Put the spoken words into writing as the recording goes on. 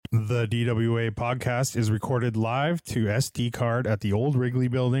The DWA podcast is recorded live to SD card at the old Wrigley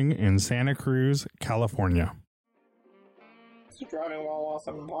Building in Santa Cruz, California. It's Driving While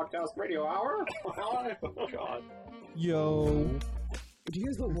Awesome Podcast Radio Hour. Oh, God. Yo. Do you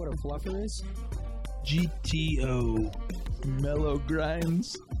guys know what a fluffer is? GTO. Mellow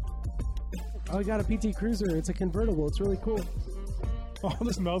grinds. Oh, I got a PT Cruiser. It's a convertible. It's really cool. Oh,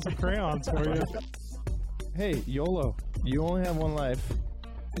 this smells of crayons for you. Hey, YOLO. You only have one life.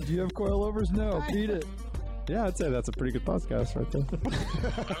 Do you have coilovers? No, beat it. Yeah, I'd say that's a pretty good podcast right there.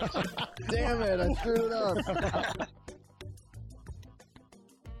 Damn it, I screwed up.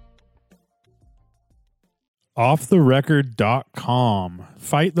 Offtherecord.com.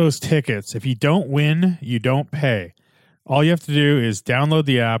 Fight those tickets. If you don't win, you don't pay. All you have to do is download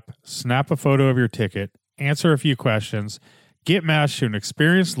the app, snap a photo of your ticket, answer a few questions, get matched to an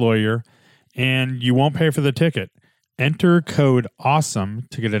experienced lawyer, and you won't pay for the ticket. Enter code AWESOME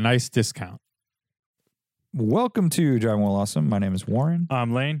to get a nice discount. Welcome to Driving While Awesome. My name is Warren.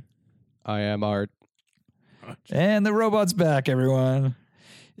 I'm Lane. I am Art. And the robot's back, everyone.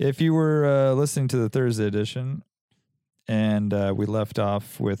 If you were listening to the Thursday edition, and we left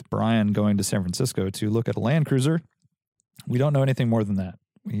off with Brian going to San Francisco to look at a Land Cruiser, we don't know anything more than that.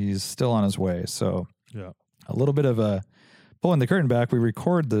 He's still on his way. So Yeah. a little bit of a pulling the curtain back. We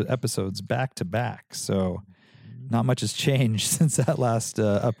record the episodes back to back. So not much has changed since that last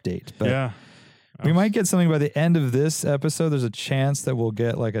update. But Yeah. we might get something by the end of this episode. There's a chance that we'll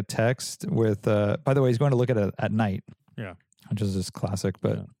get like a text with, by the way, he's going to look at it at night. Yeah. Which is just classic.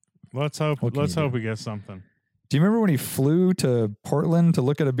 But Yeah. Let's hope What can you do? we get something. do you remember when he flew to Portland to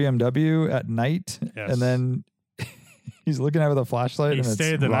look at a BMW at night? Yes. And then he's looking at it with a flashlight He and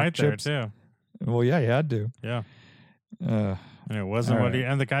stayed it's the rock night chips. there too. Well, yeah, he had to. Yeah. Uh, And it wasn't All what right.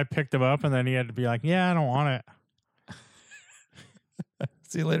 and the guy picked him up and then he had to be like, yeah, I don't want it.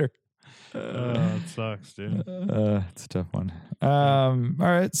 see you later. It sucks, dude. It's a tough one. All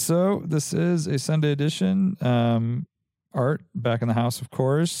right, so this is a Sunday edition. Art back in the house, of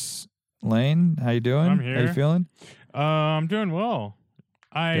course. Lane, how you doing? I'm How here. you feeling? I'm doing well.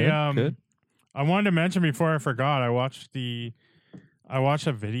 Good. I wanted to mention before I forgot, I watched a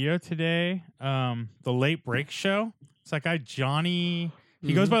video today, the Late Break Show. It's that guy Johnny,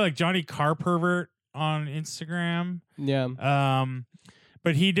 he goes by like Johnny Car Pervert on Instagram. Yeah.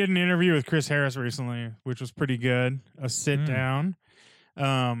 But he did an interview with Chris Harris recently, which was pretty good. A sit down.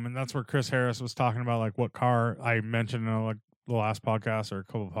 And that's where Chris Harris was talking about like what car I mentioned in like the last podcast or a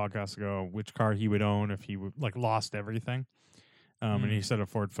couple of podcasts ago, which car he would own if he would like lost everything. And he said a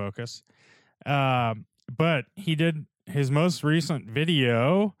Ford Focus. But he did his most recent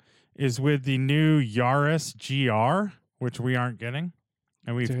video is with the new Yaris GR, which we aren't getting.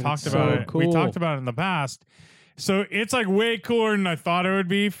 And we've Dude, talked it's about so it. We cool. talked about it in the past. So it's like way cooler than I thought it would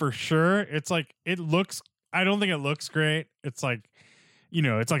be for sure. It's like it looks I don't think it looks great. It's like, you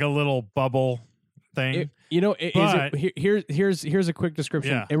know, it's like a little bubble thing. Here's a quick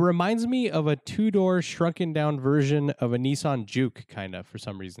description. Yeah. It reminds me of a two-door shrunken down version of a Nissan Juke, kind of, for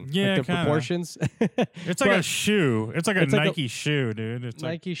some reason. Yeah, like the kinda. proportions. It's like a But shoe. It's like a it's like a- Nike shoe, dude. It's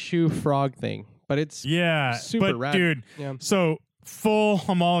like Nike shoe frog thing, but it's yeah, super but rad. dude, Yeah. so full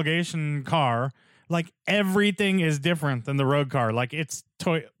homologation car, like everything is different than the road car. Like it's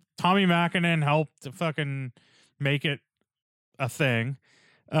Tommy Mackinnon helped to fucking make it a thing.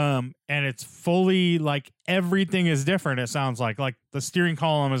 And it's fully like everything is different. It sounds like the steering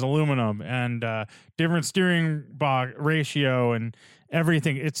column is aluminum and different steering box ratio and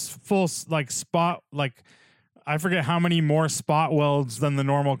everything. It's full like spot, like I forget how many more spot welds than the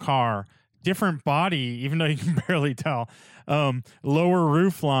normal car. Different body, even though you can barely tell. Lower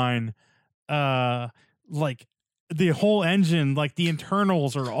roof line, like the whole engine, like the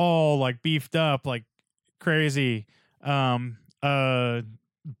internals are all like beefed up, like crazy.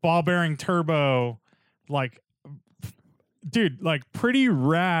 Ball bearing turbo, like dude, like pretty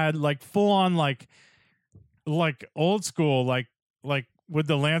rad, like full on like old school, like with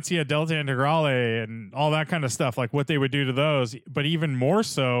the Lancia Delta Integrale and all that kind of stuff, like what they would do to those, but even more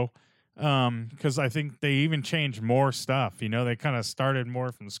so, because I think they even changed more stuff. You know, they kind of started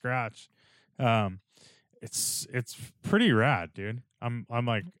more from scratch. It's pretty rad, dude. I'm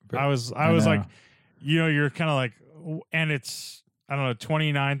like I was like, you know, you're kind of like, and it's I don't know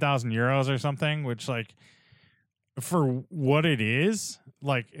 29,000 euros or something, which like for what it is,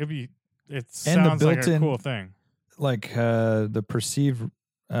 like it sounds like a cool thing. Like the perceived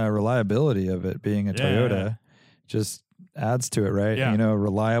reliability of it being a Toyota just adds to it, right? Yeah. You know, a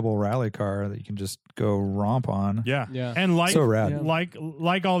reliable rally car that you can just go romp on. Yeah. Yeah. And like So rad.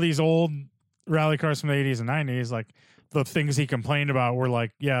 like all these old rally cars from the 80s and 90s, like the things he complained about were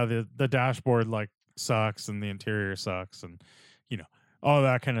like, yeah, the dashboard like sucks and the interior sucks and all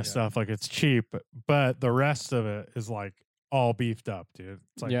that kind of stuff. Like it's cheap, but the rest of it is like all beefed up, dude.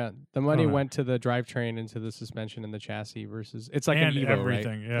 It's like, the money went to the drivetrain and to the suspension and the chassis versus it's like and an Evo,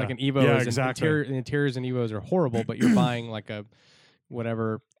 everything, right? yeah. Like an Evo Yeah, is exactly. the interiors and Evos are horrible, but you're buying like a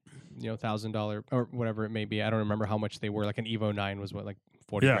whatever, $1,000 or whatever it may be. I don't remember how much they were. Like an Evo 9 was what, like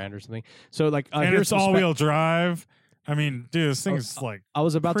 40 grand or something. So like and here's it's some all-wheel drive. I mean, dude, this thing's like I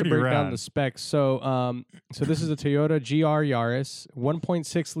was about to pretty break down rad. the specs. So so this is a Toyota GR Yaris,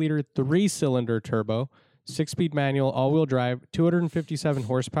 1.6 liter 3-cylinder turbo, 6-speed manual, all-wheel drive, 257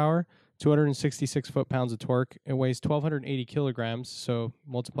 horsepower, 266 foot-pounds of torque. It weighs 1,280 kilograms. So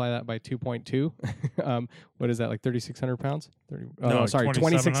multiply that by 2.2. What is that? Like 3,600 pounds? No, sorry,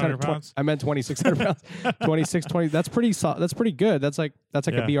 2,600 2,600 pounds. I meant 2,600 pounds. 20. That's pretty. That's pretty good. That's like a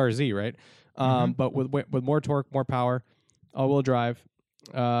BRZ, right? But with more torque, more power, all-wheel drive,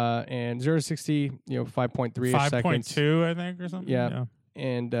 and 0 to 60, 5.3 seconds. 5.2, I think, or something. Yeah.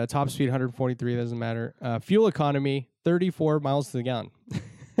 And top speed 143, doesn't matter. Fuel economy 34 miles to the gallon.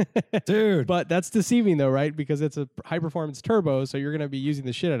 Dude. But that's deceiving though, right? Because it's a high performance turbo, so you're going to be using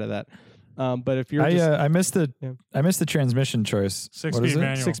the shit out of that. But if you're I missed the transmission choice. What is 6-speed it?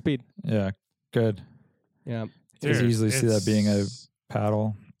 manual. 6-speed. Yeah, good. Yeah. I could easily see that being a it's-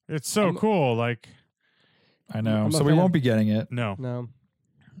 paddle. It's so cool. Like, I know. I'm a So we fan. won't be getting it. no.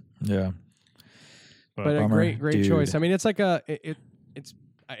 Yeah. But a Bummer, great dude. choice. I mean, it's like it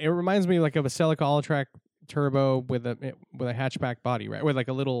reminds me like of a Celica All-Track turbo with a hatchback body, right? With like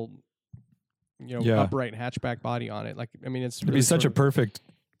a little upright hatchback body on it. Like, I mean, it's It'd really be such a sort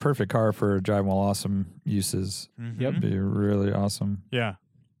perfect car for Drive While Awesome uses. Mhm. Yep. It'd be really awesome. Yeah.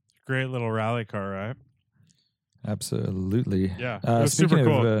 Great little rally car, right? Absolutely. Yeah. It was super speaking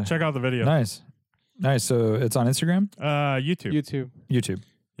cool. of, Check out the video. Nice. Mm-hmm. So it's on Instagram, YouTube. YouTube. YouTube.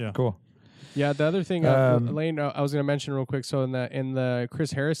 Yeah. Cool. Yeah, the other thing, Um, Lane, I was going to mention real quick. So in the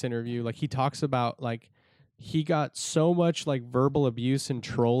Chris Harris interview, like he talks about like he got so much like verbal abuse and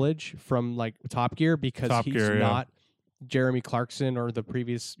trollage from like Top Gear because Top he's Gear, yeah. not Jeremy Clarkson or the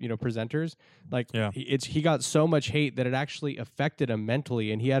previous presenters. Like Yeah. he got so much hate that it actually affected him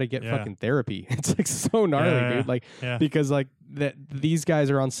mentally, and he had to get Yeah. fucking therapy. It's like so gnarly, Yeah, dude. Like yeah. because like these guys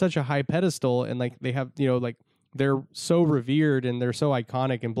are on such a high pedestal, and like they have like they're so revered and they're so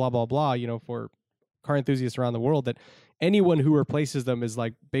iconic and blah blah blah, for car enthusiasts around the world, that anyone who replaces them is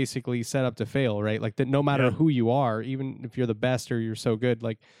like basically set up to fail, right? Like that no matter Yeah. who you are, even if you're the best or you're so good,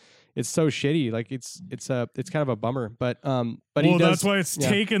 like it's so shitty. Like it's kind of a bummer. But Well, he does, that's why it's yeah.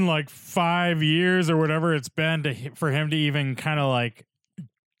 taken like 5 years or whatever it's been for him to even kind of like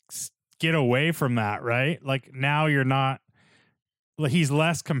get away from that, right? Like now you're not. He's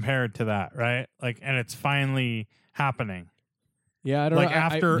less compared to that, right? Like, and it's finally happening. Yeah, I don't Like know.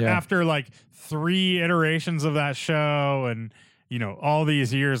 after like 3 iterations of that show, and all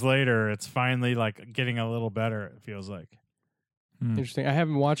these years later, it's finally like getting a little better. It feels like. Interesting. I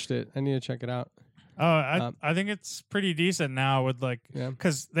haven't watched it. I need to check it out. Oh, I think it's pretty decent now with like Yeah.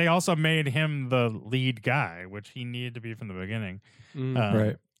 because they also made him the lead guy, which he needed to be from the beginning.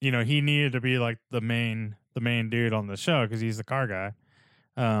 Right. He needed to be like the main dude on the show because he's the car guy.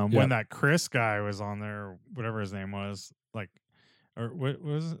 When that Chris guy was on there, whatever his name was, like, or what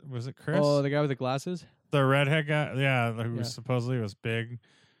was it Chris? Oh, the guy with the glasses? The redhead guy, yeah, who supposedly was big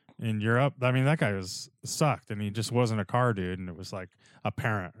in Europe. I mean, that guy sucked, and he just wasn't a car dude, and it was like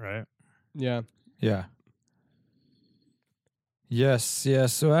apparent, right? Yeah. Yeah. Yes.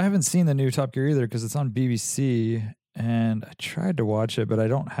 So I haven't seen the new Top Gear either because it's on BBC, and I tried to watch it, but I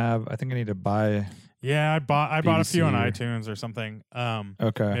don't have. I think I need to buy. Yeah, I bought a few on BBC or- iTunes or something.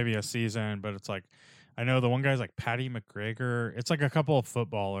 Okay. Maybe a season, but it's like I know the one guy's like Paddy McGregor. It's like a couple of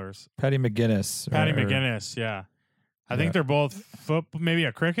footballers. Patty McGinnis. Paddy or- McGinnis, yeah. I Yeah. think they're both maybe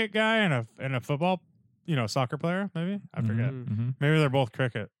a cricket guy and a football, soccer player. Maybe I forget. Mhm. Maybe they're both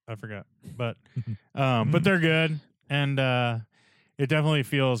cricket. I forget, but they're good, and it definitely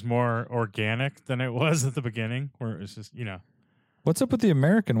feels more organic than it was at the beginning, where it was just What's up with the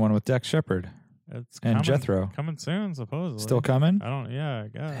American one with Dax Shepard it's and coming, Jethro? coming soon, supposedly. Still coming? I don't. Yeah, I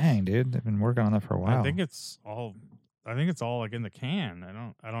guess. Dang, dude, they've been working on that for a while. I think it's all like in the can.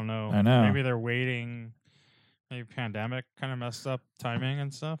 I don't know. I know. Maybe they're waiting. Maybe pandemic kind of messed up timing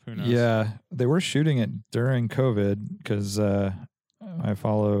and stuff. Who knows? Yeah, they were shooting it during COVID because I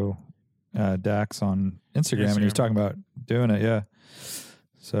follow Dax on Instagram, and he was Instagram. talking about doing it. Yeah.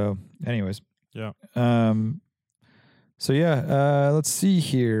 So, anyways. Yeah. So yeah, let's see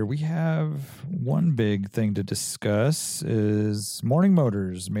here. We have one big thing to discuss is Morning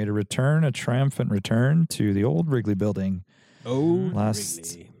Motors made a triumphant return to the old Wrigley building. Oh,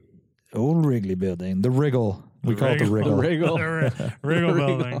 Old Wrigley building, the Wriggle. We call it the Wriggle. Wriggle. Wriggle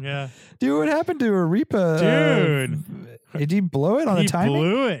building, yeah. Dude, what happened to Arepa? Dude. Did he blow it on the He timing?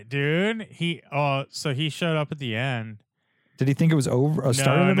 blew it, dude. So he showed up at the end. Did he think it was over?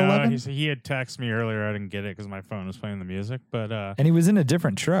 Started at 11? He had texted me earlier. I didn't get it because my phone was playing the music. But And he was in a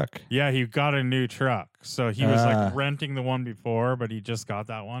different truck. yeah, he got a new truck. So he was like renting the one before, but he just got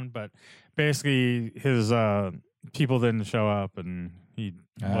that one. But basically, his people didn't show up, and he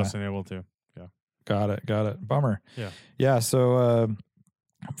wasn't able to. Yeah, Got it. Bummer. Yeah. So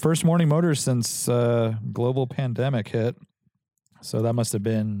first Morning Motors since global pandemic hit. So that must have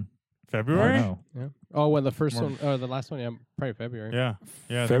been February. I don't know. Yeah. Oh, well, the first one, or the last one, yeah, probably February. Yeah,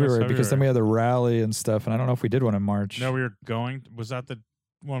 yeah, I think it was February, because then we had the rally and stuff, and I don't know if we did one in March. No, we were going. Was that the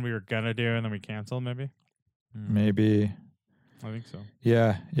one we were gonna do, and then we canceled? Maybe. Maybe. I think so.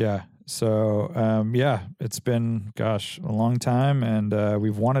 Yeah. So yeah, it's been a long time, and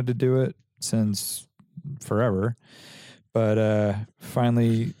we've wanted to do it since forever, but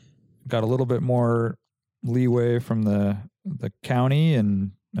finally got a little bit more leeway from the county,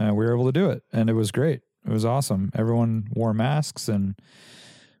 and we were able to do it, and it was great. It was awesome. Everyone wore masks, and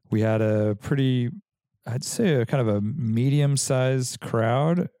we had a pretty, I'd say, a kind of a medium-sized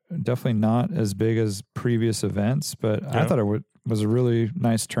crowd. Definitely not as big as previous events, but I thought it was a really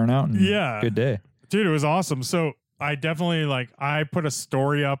nice turnout and good day. Dude, it was awesome. So I definitely I put a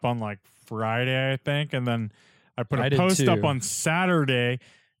story up on Friday, I think, and then I put a post up on Saturday,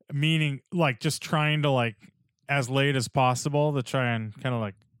 meaning just trying to as late as possible to try and kind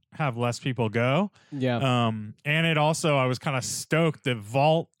of have less people go. Yeah. And it also, I was kind of stoked that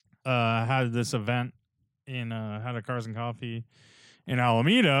Vault had this event had a Cars and Coffee in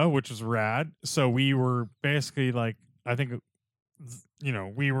Alameda, which was rad. So we were basically I think,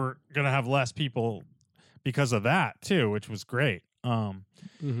 we were going to have less people because of that too, which was great. And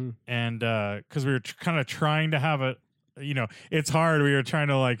because we were kind of trying to have it's hard. We were trying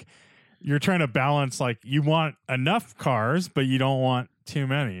to you're trying to balance you want enough cars, but you don't want too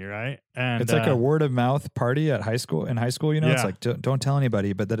many, right? And it's like a word of mouth party at high school. In high school, it's Yeah. don't tell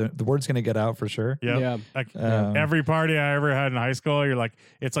anybody, but the word's going to get out for sure. Yeah. Every party I ever had in high school, you're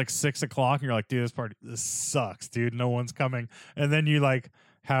it's 6 o'clock, and you're dude, this sucks, dude. No one's coming. And then you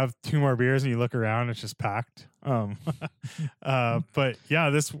have 2 more beers, and you look around, it's just packed. But yeah,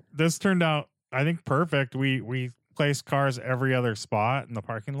 this turned out, I think, perfect. We placed cars every other spot in the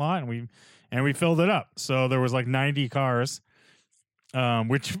parking lot, and we filled it up. So there was 90 cars.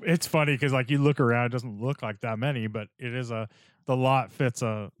 Which it's funny because you look around, it doesn't look like that many, but it is the lot fits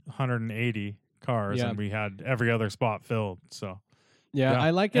 180 cars, and we had every other spot filled. So yeah. I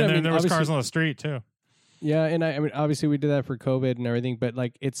like it. And I then mean, there was cars on the street too. Yeah, and I mean, obviously we did that for COVID and everything, but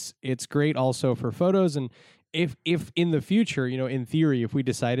it's great also for photos. And if in the future, in theory, if we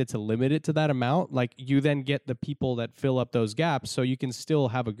decided to limit it to that amount, you then get the people that fill up those gaps, so you can still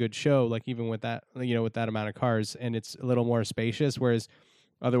have a good show, even with that, with that amount of cars, and it's a little more spacious. Whereas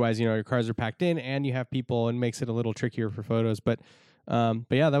otherwise, your cars are packed in, and you have people, and makes it a little trickier for photos. But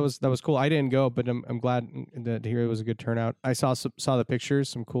yeah, that was cool. I didn't go, but I'm glad to hear it was a good turnout. I saw the pictures,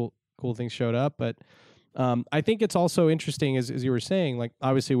 some cool things showed up, but. I think it's also interesting, as you were saying,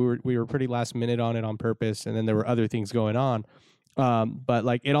 obviously we were pretty last minute on it on purpose, and then there were other things going on.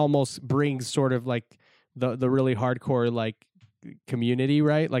 But it almost brings sort of the really hardcore community,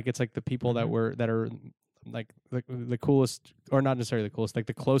 right? It's the people that are the coolest, or not necessarily the coolest,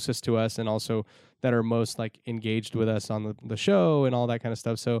 the closest to us, and also that are most engaged with us on the show and all that kind of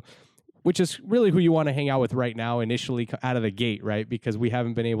stuff. So, which is really who you want to hang out with right now, initially out of the gate, right? Because we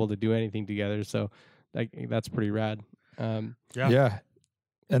haven't been able to do anything together. So that's pretty rad. Yeah.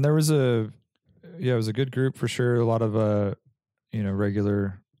 And there was it was a good group for sure. A lot of,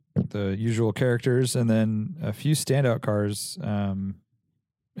 regular, the usual characters, and then a few standout cars. And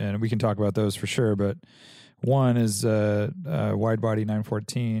we can talk about those for sure. But one is a wide body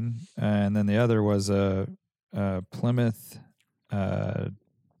 914. And then the other was a Plymouth,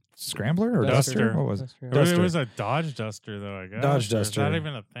 Scrambler or Duster? What was it? It was a Dodge Duster, though, I guess. Dodge Duster. Is that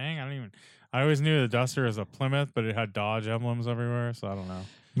even a thing? I always knew the Duster was a Plymouth, but it had Dodge emblems everywhere, so I don't know.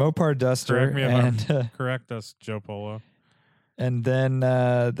 Mopar Duster. Correct me if I'm correct us, Joe Polo. And then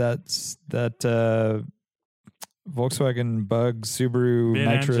that's Volkswagen Bug Subaru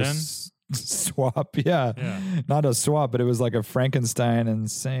Nitrous swap. Yeah. Not a swap, but it was like a Frankenstein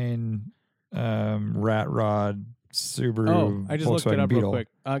insane rat rod Subaru. Oh, I just looked it Volkswagen up Beetle. real quick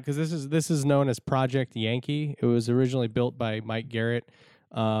because this is known as Project Yankee. It was originally built by Mike Garrett,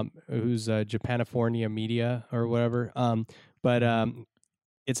 who's Japanifornia Media or whatever. But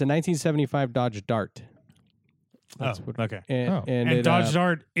it's a 1975 Dodge Dart. Oh, okay. Oh. And Dodge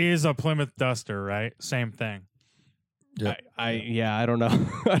Dart is a Plymouth Duster, right? Same thing. Yep. I don't know.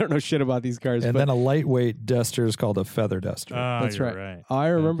 I don't know shit about these cars. And but then a lightweight duster is called a feather duster. that's you're right. Oh, I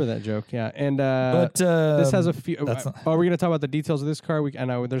remember that joke. Yeah, and but this has a few. that's not- Are we going to talk about the details of this car? I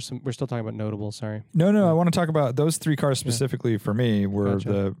know there's some. We're still talking about notables. Sorry. no, I want to talk about those 3 cars specifically for me were Gotcha.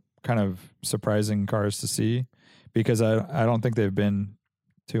 the kind of surprising cars to see because I don't think they've been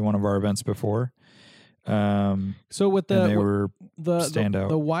to one of our events before. So with and they the were the standout.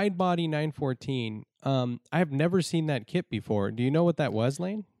 the wide body 914, I have never seen that kit before. Do you know what that was,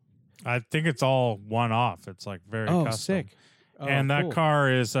 Lane? I think it's all one off. It's like very custom. Sick. Oh, And that cool.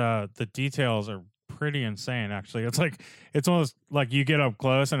 car is the details are pretty insane actually. It's almost like you get up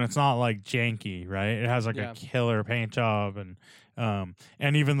close and it's not like janky, right? It has like Yeah. a killer paint job and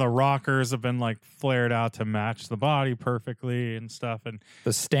even the rockers have been like flared out to match the body perfectly and stuff and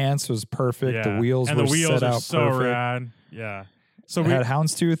the stance was perfect. yeah. The wheels and were the wheels set are out so perfect. rad. Yeah. So It we had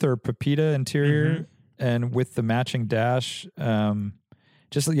houndstooth or Pepita interior, Mhm. and with the matching dash,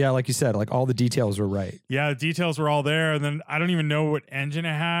 just like you said, like all the details were right. yeah, the details were all there and then I don't even know what engine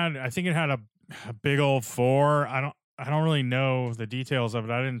it had. I think it had a big old 4. I don't really know the details of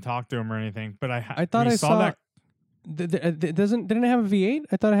it. I didn't talk to him or anything, but I thought we I saw that. didn't it have a V8?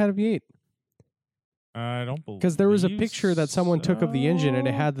 I thought it had a V8 I don't believe because there was a picture that someone took of the engine and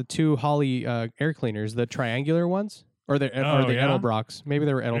it had the 2 Holley air cleaners, the triangular ones, or the Oh, yeah? Edelbrocks. Maybe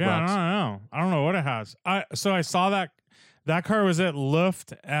they were Yeah, Edelbrocks. I don't know what it has. I saw that car was at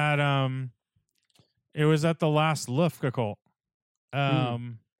Luft at it was at the last Luftgekalt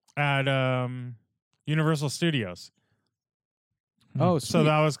at Universal Studios. Oh, So sweet.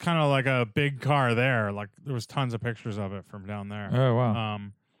 that was kind of like a big car there. Like there was tons of pictures of it from down there. Oh wow!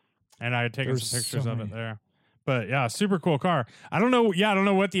 And I had taken There's some pictures so of it many. there. But yeah, super cool car. I don't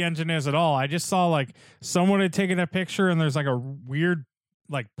know what the engine is at all. I just saw like someone had taken a picture and there's like a weird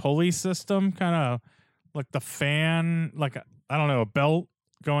like pulley system, kind of like the fan, like I don't know, a belt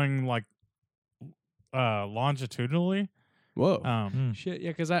going like longitudinally. Whoa. Shit, yeah,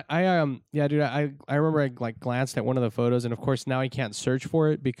 because I dude, I remember I like glanced at one of the photos, and of course now I can't search for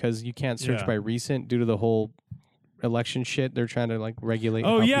it because you can't search Yeah. by recent due to the whole election shit. They're trying to like regulate.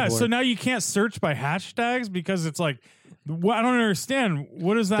 Oh how yeah, people so are- now you can't search by hashtags because it's like, what? I don't understand.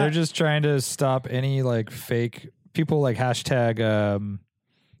 What is that? They're just trying to stop any like fake people like hashtag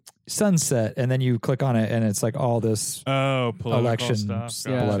sunset, and then you click on it, and it's like all this political election stuff.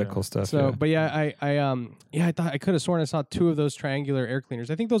 Yeah. political stuff. So, yeah. but yeah, I thought I could have sworn I saw 2 of those triangular air cleaners.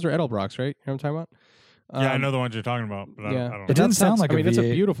 I think those are Edelbrocks, right? You know what I'm talking about? Yeah, I know the ones you're talking about, but Yeah, I don't It know. didn't sound like I mean, a it's a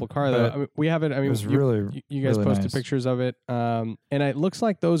V8, beautiful car though. but I mean, we have it. I mean, it was really, you guys really posted nice. pictures of it, and it looks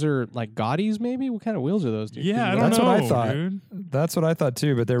like those are like Gaudis, maybe. What kind of wheels are those? Dude? Yeah, I Because don't That's know, what I thought. dude. That's what I thought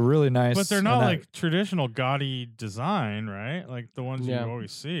too, but they're really nice. But they're and not that- like traditional gaudy design, right? Like the ones Yeah. you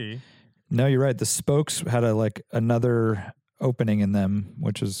always see. No, you're right. The spokes had another opening in them,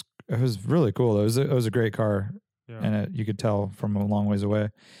 which was really cool. It was a great car, Yeah. and you could tell from a long ways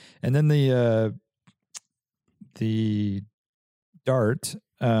away. And then the Dart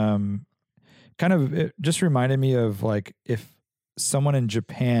kind of it just reminded me of like if someone in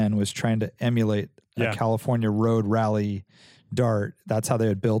Japan was trying to emulate Yeah. a California road rally Dart. That's how they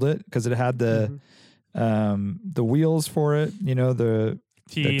would build it because it had the wheels for it. You know the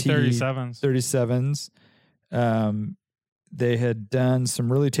T37s. 37s. They had done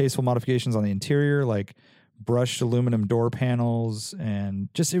some really tasteful modifications on the interior, like brushed aluminum door panels, and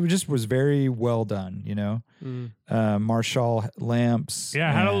it was very well done. You know, Marshall lamps.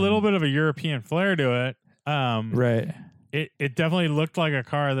 Yeah, it had a and- little bit of a European flair to it. right. It definitely looked like a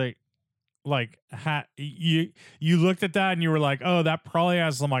car that like you looked at that and you were like, oh, that probably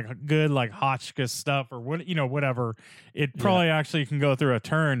has some like good like Hotchkiss stuff or what, you know, whatever. It probably actually can go through a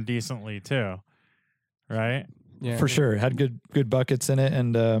turn decently too, right? Yeah, For sure. It had good buckets in it,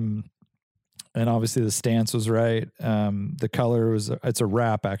 and obviously the stance was right. The color it's a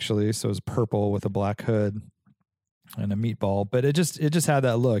wrap actually, so it's purple with a black hood and a meatball, but it just had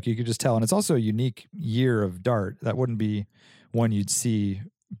that look. You could just tell, and it's also a unique year of Dart. That wouldn't be one you'd see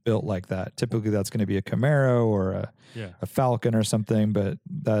built like that. Typically that's going to be a Camaro or a Falcon or something, but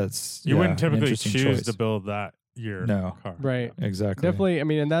that's You wouldn't an typically interesting choose choice. to build that year No. car. right. Exactly. Definitely. I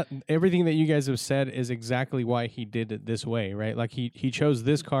mean, and that everything that you guys have said is exactly why he did it this way, right? Like he chose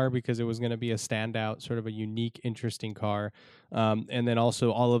this car because it was going to be a standout, sort of a unique, interesting car. And then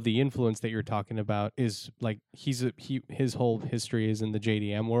also all of the influence that you're talking about is like his whole history is in the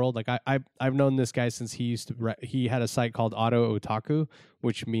JDM world. Like I've known this guy since he had a site called Auto Otaku,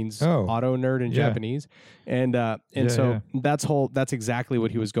 which means auto nerd in Japanese, and that's exactly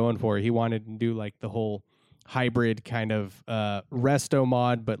what he was going for. He wanted to do like the whole hybrid kind of resto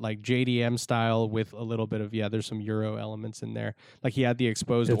mod, but like JDM style with a little bit of there's some Euro elements in there. Like he had the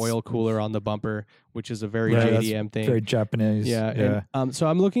exposed oil cooler on the bumper, which is a very JDM thing, very Japanese. And, so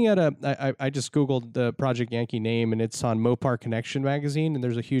I'm looking at I just googled the Project Yankee name, and it's on Mopar Connection magazine, and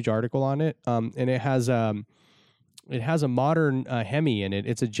there's a huge article on it. And it has a modern Hemi in it.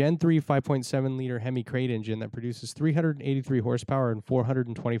 It's a Gen 3 5.7 liter Hemi crate engine that produces 383 horsepower and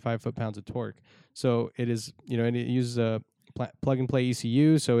 425 foot-pounds of torque. So it is, and it uses a plug-and-play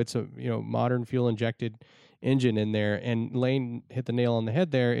ECU. So it's a modern fuel-injected engine in there. And Lane hit the nail on the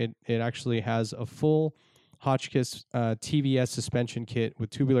head there. It actually has a full Hotchkiss TVS suspension kit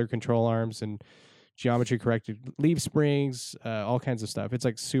with tubular control arms and geometry-corrected leaf springs, all kinds of stuff. It's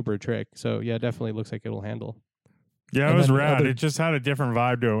like super trick. So yeah, definitely looks like it'll handle. Yeah, it was rad. It just had a different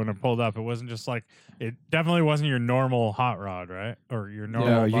vibe to it when it pulled up. It wasn't just like, it definitely wasn't your normal hot rod, right? Or your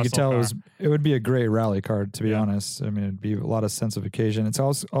normal you could tell it would be a great rally car, to be honest. I mean, it'd be a lot of sense of occasion. It's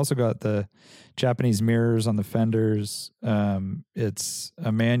also got the Japanese mirrors on the fenders. It's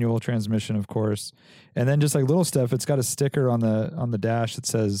a manual transmission, of course. And then just like little stuff, it's got a sticker on the dash that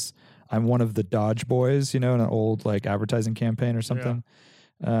says, "I'm one of the Dodge boys," in an old like advertising campaign or something.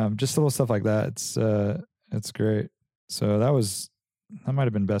 Yeah. Just little stuff like that. It's great. So that might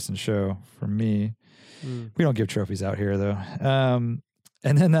have been best in show for me. We don't give trophies out here though. And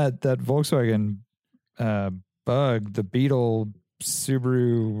then that Volkswagen Bug, the Beetle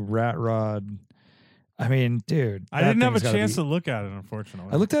Subaru Rat Rod. I mean, dude, I didn't have a chance to look at it,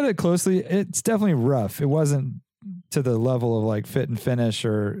 unfortunately. I looked at it closely. It's definitely rough. It wasn't to the level of like fit and finish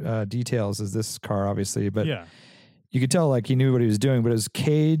or details as this car, obviously, but you could tell like he knew what he was doing. But it was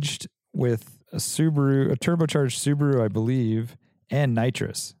caged with a turbocharged Subaru, I believe, and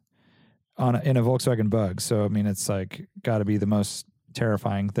nitrous in a Volkswagen Bug. So I mean, it's like got to be the most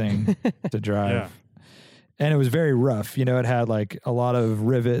terrifying thing to drive. Yeah. And it was very rough. It had like a lot of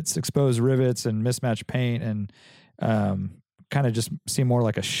rivets, exposed rivets, and mismatched paint, and kind of just seemed more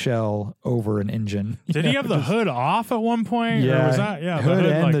like a shell over an engine. Did he have the hood off at one point? Yeah, or was that, hood the hood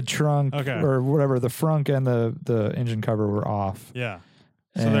and the trunk, or whatever. The frunk and the engine cover were off. Yeah.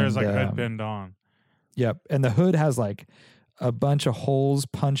 So there's like hood pinned on. Yep. And the hood has like a bunch of holes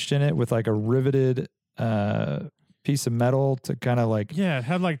punched in it with like a riveted piece of metal to kind of like. Yeah, it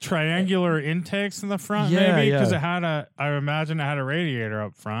had like triangular intakes in the front, maybe, because I imagine it had a radiator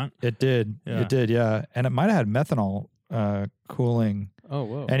up front. It did. Yeah. It did, yeah. And it might have had methanol cooling. Oh,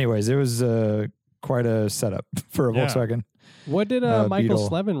 whoa. Anyways, it was quite a setup for a Volkswagen. What did Michael Beetle.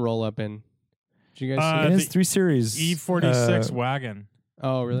 Slevin roll up in? Did you guys see in his 3 Series E46 wagon.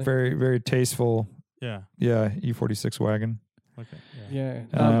 Oh, really? Very, very tasteful. Yeah. Yeah, E46 wagon. Okay. Yeah.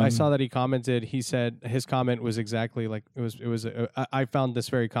 I saw that he commented. He said his comment was exactly like it was. I found this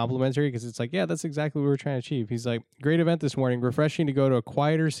very complimentary because it's like, yeah, that's exactly what we're trying to achieve. He's like, great event this morning. Refreshing to go to a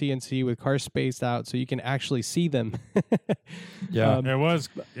quieter CNC with cars spaced out so you can actually see them. Yeah,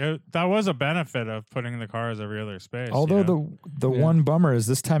 that was a benefit of putting the cars every other space. Although the one bummer is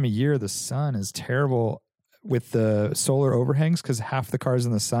this time of year the sun is terrible with the solar overhangs because half the car's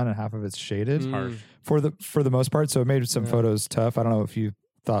in the sun and half of it's shaded. Harsh. For the most part, so it made some photos tough. I don't know if you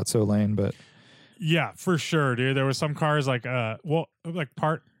thought so, Lane, but yeah, for sure, dude. There was some cars like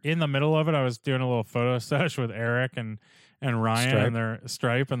part in the middle of it. I was doing a little photo sesh with Eric and Ryan and their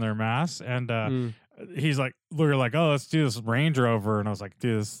Stripe and their Mass, and he's like, we were like, oh, let's do this Range Rover, and I was like,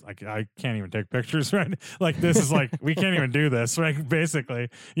 dude, this like I can't even take pictures, right? Like this is like we can't even do this, right? Basically,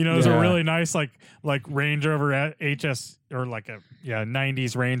 it was a really nice like Range Rover HS or like a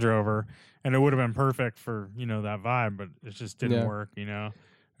 90s Range Rover. And it would have been perfect for, that vibe, but it just didn't work, It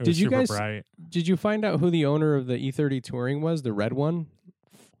was super bright. Did you find out who the owner of the E30 Touring was, the red one?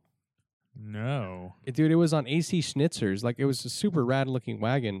 No. Dude, it was on AC Schnitzer's. Like, it was a super rad-looking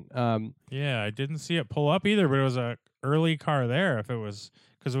wagon. Yeah, I didn't see it pull up either, but it was a early car there because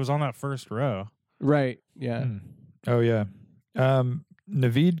it was on that first row. Right, yeah. Oh, yeah.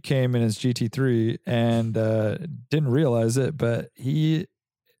 Naveed came in his GT3 and didn't realize it, but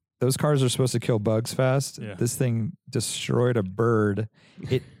those cars are supposed to kill bugs fast. Yeah. This thing destroyed a bird.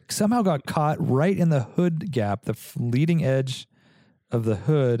 It somehow got caught right in the hood gap, the leading edge of the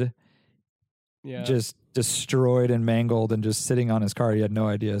hood. Yeah. Just destroyed and mangled and just sitting on his car. He had no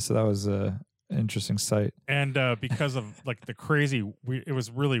idea. So that was interesting sight. And because of like the crazy, it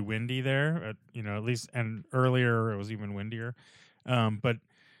was really windy there, at least, and earlier it was even windier. But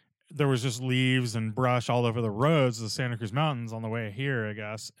there was just leaves and brush all over the roads of the Santa Cruz Mountains on the way here, I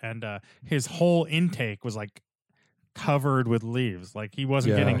guess. And his whole intake was like covered with leaves. Like he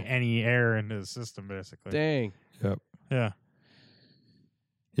wasn't getting any air into his system, basically. Dang. Yep. Yeah.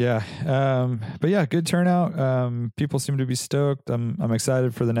 Yeah. But yeah, good turnout. People seem to be stoked. I'm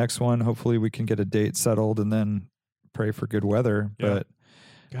excited for the next one. Hopefully we can get a date settled and then pray for good weather. Yeah. But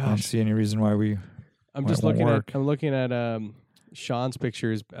I don't see any reason why I'm why just it won't looking work. at. I'm looking at Sean's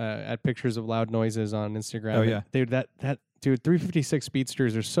pictures. At pictures of Loud Noises on Instagram. Oh, yeah. dude. That 356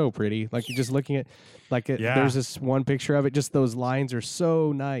 Speedsters are so pretty. Like you're just looking at, there's this one picture of it. Just those lines are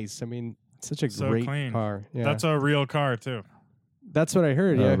so nice. I mean, it's such a So great clean. car. Yeah, That's a real car too. that's what I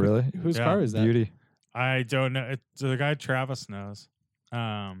heard. Oh, Yeah, really? Whose Yeah. car is that? Beauty. I don't know. It's the guy Travis knows.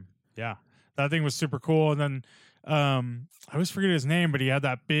 Yeah, that thing was super cool. And then I always forget his name, but he had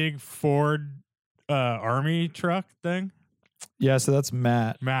that big Ford army truck thing. Yeah, so that's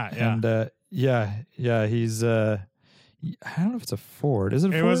Matt. Matt, yeah. And he's I don't know if it's a Ford. Is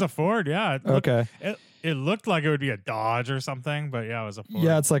it a It Ford? was a Ford, yeah. Okay. It looked like it would be a Dodge or something, but yeah, it was a Ford.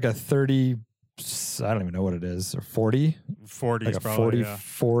 Yeah, it's like a 30, I don't even know what it is, or 40? 40s Like a probably, 40 yeah.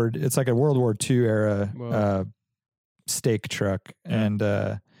 Ford. It's like a World War II era Whoa. stake truck. Yeah.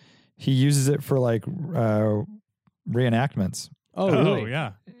 And he uses it for like reenactments. Oh, Oh, really?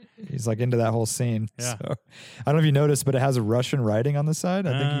 yeah. He's like into that whole scene. Yeah. So, I don't know if you noticed, but it has a Russian writing on the side.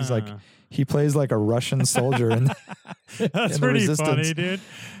 I think he's like, Ah. he plays like a Russian soldier. That's in the pretty Resistance. funny, dude.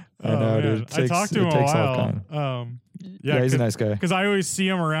 I know, man. dude. It I talked to him it a takes all while. kind. Yeah, Yeah, he's a nice guy. because I always see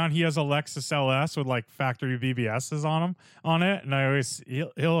him around. He has a Lexus LS with like factory BBSs on it,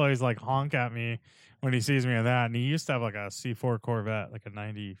 and he'll always like honk at me when he sees me in that. And he used to have like a C4 Corvette, like a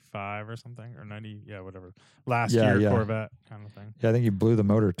 95 or something, or 90, yeah, whatever, last year Corvette kind of thing. Yeah, I think he blew the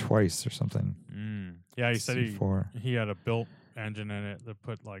motor twice or something. Yeah, he said C4. he had a built engine in it that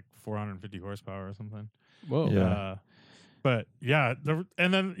put like 450 horsepower or something. Whoa. Yeah. But yeah, the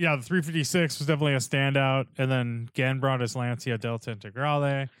 356 was definitely a standout. And then Gen brought his Lancia Delta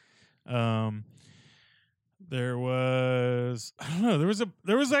Integrale. There was, I don't know,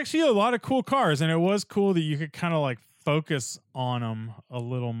 there was actually a lot of cool cars, and it was cool that you could kind of like focus on them a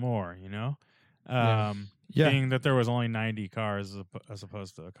little more, you know? Yeah. Being that there was only 90 cars as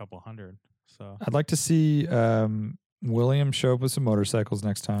opposed to a couple hundred. So I'd like to see William show up with some motorcycles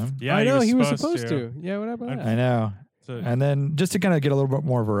next time. yeah, I know he was supposed to. Yeah, what happened? I know. So, And then just to kind of get a little bit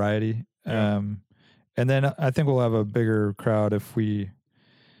more variety. Yeah. And then I think we'll have a bigger crowd if we,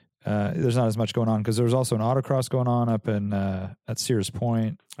 there's not as much going on because there was also an autocross going on up in at Sears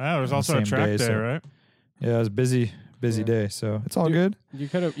Point. there was on the also a same track day, day, so- right? Yeah, it was busy Yeah. day. So it's all Dude, good.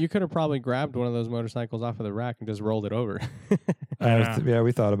 You could have probably grabbed one of those motorcycles off of the rack and just rolled it over. Yeah,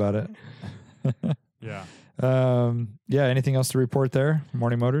 we thought about it. Yeah. Yeah, anything else to report there?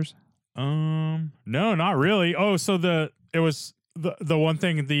 Morning Motors? No, not really. Oh, so it was the one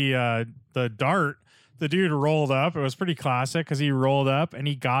thing, the Dart, the dude rolled up. It was pretty classic because he rolled up and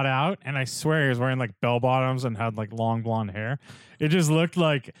he got out, and I swear he was wearing like bell bottoms and had like long blonde hair. It just looked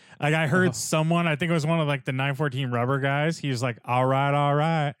like I heard someone, I think it was one of like the 914 Rubber guys. He was like, all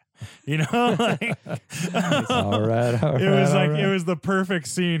right. You know, like All right. it was like it was the perfect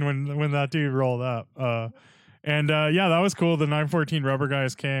scene when that dude rolled up. Yeah, that was cool. The 914 Rubber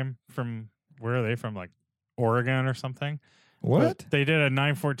guys came from, where are they from? Like Oregon or something. What? But they did a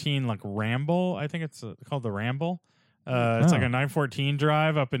 914 like Ramble. I think it's called the Ramble. It's like a 914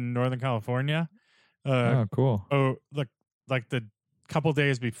 drive up in Northern California. Oh, cool. Like the couple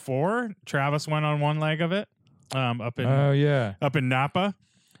days before, Travis went on one leg of it. Up in Napa.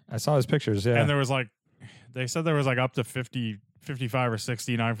 I saw his pictures. Yeah. And there was like, they said there was like up to 50, 55 or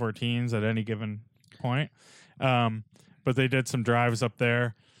 60 914s at any given point. But they did some drives up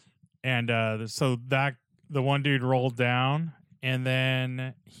there. And so the one dude rolled down, and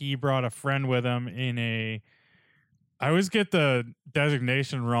then he brought a friend with him in I always get the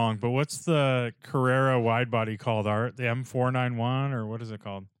designation wrong, but what's the Carrera wide body called, Art? The M491, or what is it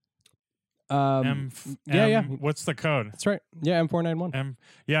called? Yeah. What's the code? That's right. Yeah, M491.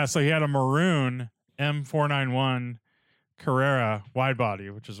 Yeah, so he had a maroon M491 Carrera wide body,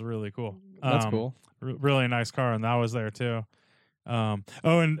 which is really cool. That's cool. Really nice car, and that was there too. I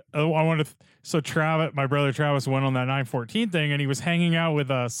wanted so Travis, my brother Travis, went on that 914 thing, and he was hanging out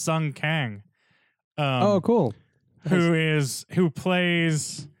with Sung Kang. Oh, cool. Who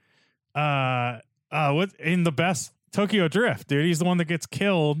plays what in the best Tokyo Drift, dude. He's the one that gets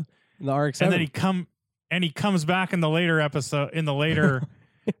killed, The RX-7. and then he comes back in the later episode, in the later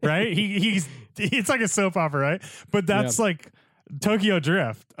right? It's like a soap opera, right? But that's like Tokyo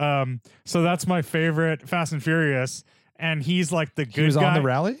Drift. So that's my favorite Fast and Furious, and he's like the good guy. He was on the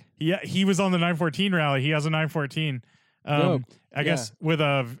rally? Yeah, he was on the 914 rally. He has a 914. I guess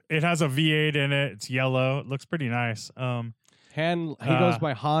it has a V8 in it. It's yellow. It looks pretty nice. He goes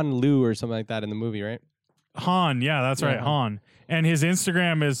by Han Lu or something like that in the movie, right? Han, yeah, that's right, Han. And his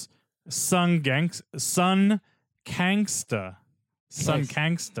Instagram is Sun Kangsta.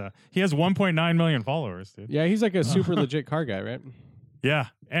 He has 1.9 million followers, dude. Yeah, he's like a super legit car guy, right? Yeah,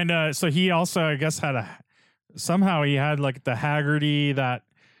 and so he also, I guess, had like the Haggerty, that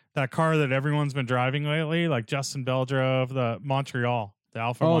car that everyone's been driving lately, like Justin Bell drove, the Montreal, the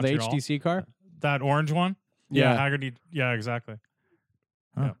Alpha Montreal. The HTC car? That orange one? Yeah, Haggerty. Yeah, exactly.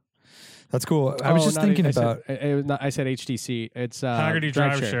 Huh. Yeah. That's cool. I was just thinking about... I said HTC. It's Haggerty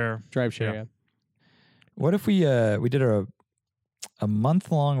Drive Share. Drive Share, yeah. What if we did a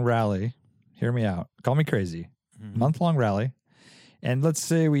month-long rally? Hear me out. Call me crazy. Month-long rally. And let's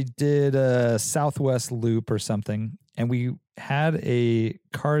say we did a Southwest loop or something, and we had a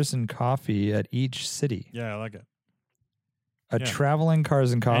Cars and Coffee at each city. Yeah, I like it. Traveling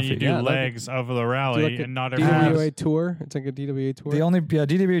Cars and Coffee. And you do legs of the rally, and not every DWA tour. It's like a DWA tour.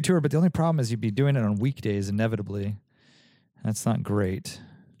 DWA tour, but the only problem is you'd be doing it on weekdays inevitably. That's not great.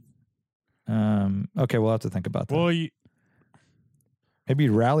 Okay, we'll have to think about that. Well, maybe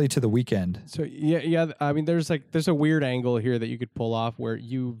rally to the weekend. So yeah. I mean, there's a weird angle here that you could pull off where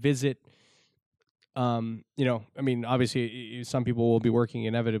you visit. I mean, obviously, some people will be working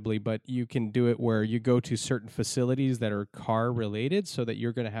inevitably, but you can do it where you go to certain facilities that are car related, so that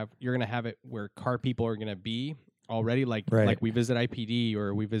you're gonna have it where car people are gonna be already. Like we visit IPD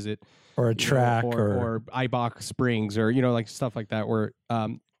or we visit a track or Ibach Springs or like stuff like that where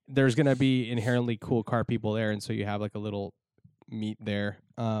there's gonna be inherently cool car people there, and so you have like a little meet there.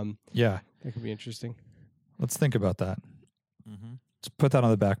 Yeah, that could be interesting. Let's think about that. Let's put that on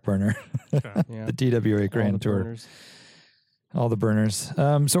the back burner. Okay. The DWA Grand Tour. Burners. All the burners.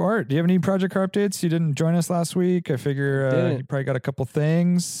 So Art, do you have any project car updates? You didn't join us last week. I figure you probably got a couple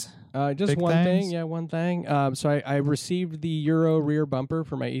things. Just one thing. Yeah, one thing. So I received the Euro rear bumper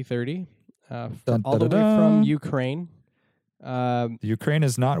for my E30 all the way from Ukraine. Ukraine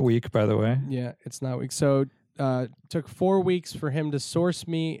is not weak, by the way. Yeah, it's not weak. So took 4 weeks for him to source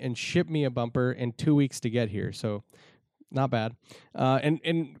me and ship me a bumper and 2 weeks to get here. So not bad.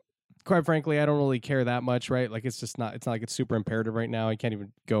 And quite frankly, I don't really care that much, right? Like it's not like it's super imperative right now. I can't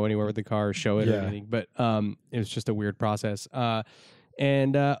even go anywhere with the car or show it or anything. But it was just a weird process.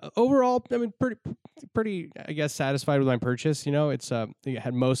 And overall, I mean, pretty, I guess, satisfied with my purchase. It's it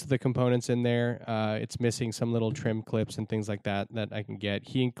had most of the components in there. It's missing some little trim clips and things like that I can get.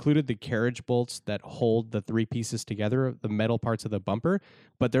 He included the carriage bolts that hold the three pieces together, the metal parts of the bumper,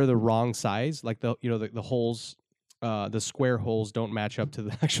 but they're the wrong size. Like the holes. The square holes don't match up to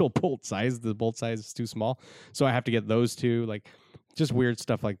the actual bolt size. The bolt size is too small. So I have to get those two, like just weird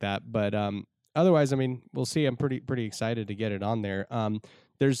stuff like that. But otherwise, I mean, we'll see. I'm pretty excited to get it on there.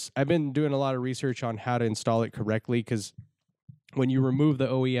 I've been doing a lot of research on how to install it correctly, because when you remove the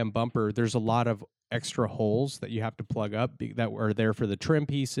OEM bumper, there's a lot of extra holes that you have to plug up that are there for the trim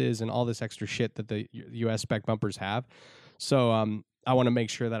pieces and all this extra shit that the US spec bumpers have. So I want to make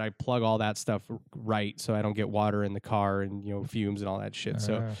sure that I plug all that stuff right, so I don't get water in the car and fumes and all that shit.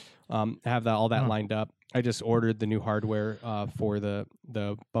 So have all that lined up. I just ordered the new hardware for the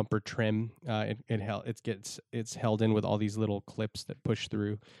bumper trim. It's held in with all these little clips that push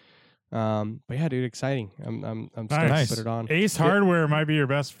through. But yeah, dude, exciting. I'm stoked to put it on. Ace Hardware might be your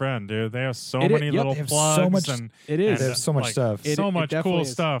best friend, dude. They have so many little plugs. So much, they have so much stuff. So much cool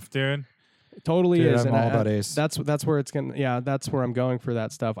stuff, dude. Totally Dude, is. I'm all about Ace. That's where it's gonna. Yeah, that's where I'm going for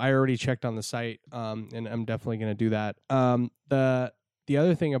that stuff. I already checked on the site, and I'm definitely gonna do that. The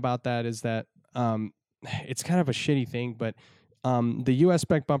other thing about that is that it's kind of a shitty thing, but the US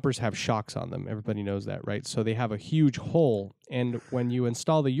spec bumpers have shocks on them. Everybody knows that, right? So they have a huge hole, and when you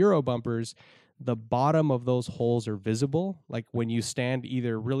install the Euro bumpers, the bottom of those holes are visible, like when you stand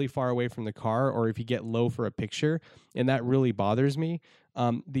either really far away from the car or if you get low for a picture, and that really bothers me.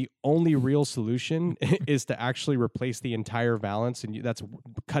 The only real solution is to actually replace the entire valance, and that's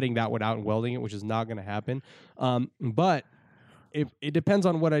cutting that one out and welding it, which is not going to happen. But it depends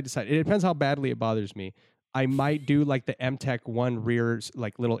on what I decide. It depends how badly it bothers me. I might do like the MTech one rear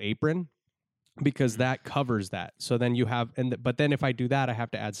like little apron, because that covers that. So then you have, but then if I do that, I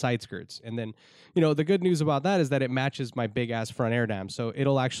have to add side skirts. And then, the good news about that is that it matches my big ass front air dam. So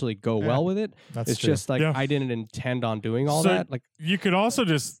it'll actually go well with it. That's it's true. just like, I didn't intend on doing all that. Like you could also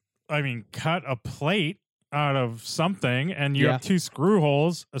just, cut a plate out of something, and you Yeah. have 2 screw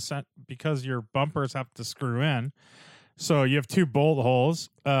holes because your bumpers have to screw in. So you have 2 bolt holes.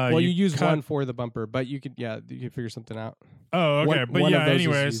 Well, you use cut- one for the bumper, but you could figure something out. Oh, okay. One- but one yeah, of those is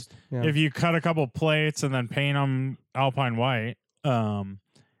anyways, used. Yeah. if you cut a couple plates and then paint them Alpine white,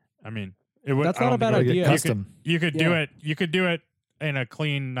 I mean, it would. That's I not don't a bad think it would- idea. Custom. You could do Yeah. it. You could do it in a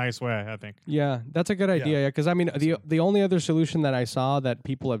clean, nice way. I think. Yeah, that's a good idea. Yeah, because I mean, the only other solution that I saw that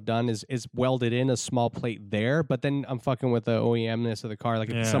people have done is welded in a small plate there. But then I'm fucking with the OEMness of the car. Like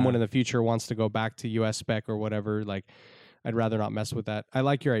if Yeah. someone in the future wants to go back to US spec or whatever, like I'd rather not mess with that. I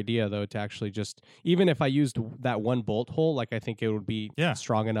like your idea though to actually just even if I used that one bolt hole, like I think it would be Yeah.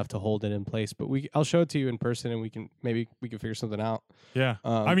 strong enough to hold it in place. But I'll show it to you in person and we can figure something out. Yeah.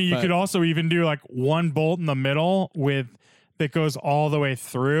 Um, I mean, you but- could also even do like one bolt in the middle that goes all the way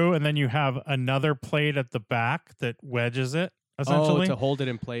through, and then you have another plate at the back that wedges it. Essentially, to hold it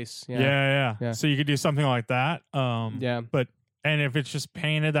in place. yeah. Yeah. So you could do something like that. Yeah. And if it's just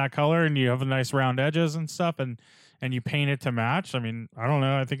painted that color and you have nice round edges and stuff, and you paint it to match, I mean, I don't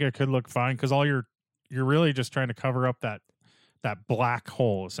know. I think it could look fine because you're really just trying to cover up that black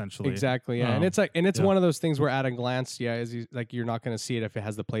hole essentially. Exactly. Yeah. And it's one of those things where at a glance, you're not going to see it if it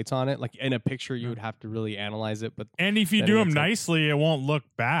has the plates on it. Like in a picture, you would have to really analyze it. But And if you Then do it's them like- nicely, it won't look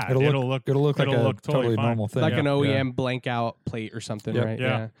bad. It'll look like a totally fine. normal thing. like an Yeah. OEM blank out plate or something, Yep. right?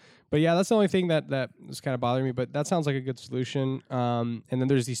 Yeah. But yeah, that's the only thing that was kind of bothering me. But that sounds like a good solution. And then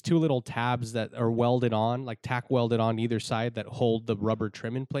there's these 2 little tabs that are welded on, like tack welded on either side that hold the rubber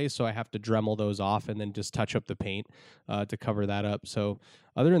trim in place. So I have to Dremel those off and then just touch up the paint to cover that up. So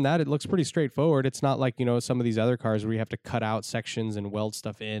other than that, it looks pretty straightforward. It's not like some of these other cars where you have to cut out sections and weld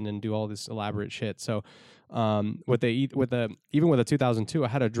stuff in and do all this elaborate shit. So even with the 2002, I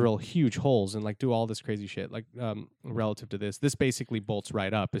had to drill huge holes and like do all this crazy shit. Like relative to this basically bolts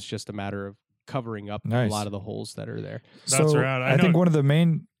right up. It's just a matter of covering up Nice. a lot of the holes that are there. That's So rad. I think one of the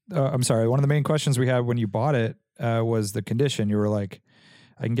main questions we had when you bought it was the condition. You were like,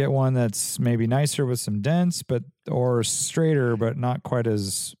 I can get one that's maybe nicer with some dents, or straighter, but not quite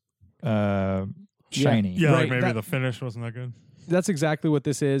as shiny. Yeah, like Right, maybe that- the finish wasn't that good. That's exactly what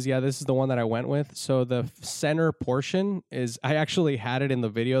this is. Yeah, this is the one that I went with. So the center portion is, I actually had it in the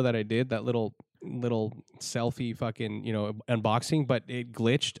video that I did, that little selfie fucking, unboxing, but it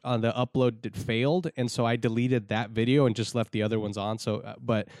glitched on the upload. It failed. And so I deleted that video and just left the other ones on. So,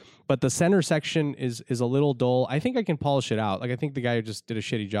 but the center section is a little dull. I think I can polish it out. Like, I think the guy just did a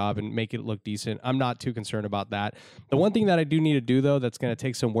shitty job and make it look decent. I'm not too concerned about that. The one thing that I do need to do though, that's going to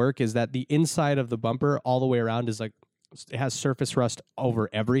take some work, is that the inside of the bumper all the way around is like, it has surface rust over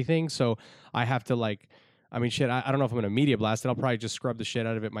everything. So I have to I don't know if I'm going to media blast it. I'll probably just scrub the shit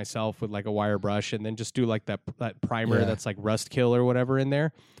out of it myself with like a wire brush and then just do like that primer Yeah. that's like rust kill or whatever in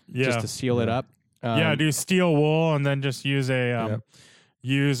there Yeah. just to seal it up. Do steel wool and then just use a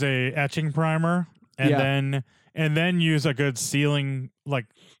etching primer and Yeah. then use a good sealing, like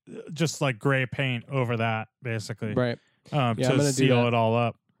just like gray paint over that basically. Right. I'm To gonna do seal that. it all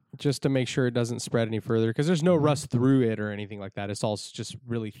up. Just to make sure it doesn't spread any further because there's no rust through it or anything like that. It's all just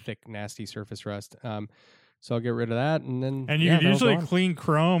really thick, nasty surface rust. So I'll get rid of that and then. And you yeah, could that'll usually go on. clean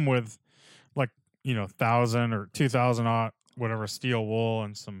chrome with 1,000 or 2,000 aught, whatever, steel wool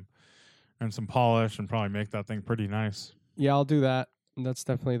and some polish and probably make that thing pretty nice. Yeah, I'll do that. That's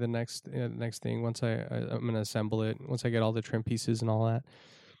definitely the next thing. Once I'm gonna assemble it. Once I get all the trim pieces and all that.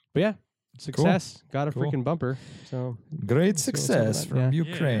 But yeah, success. Got a Cool. freaking bumper. So Great Let's see what's success up from with that.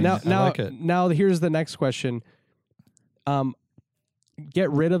 Ukraine. now, I like it. now here's the next question.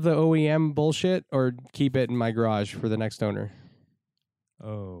 Get rid of the OEM bullshit or keep it in my garage for the next owner.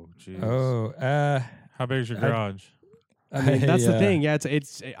 Oh, jeez. Oh, How big is your garage? I mean, that's the I, thing. Yeah,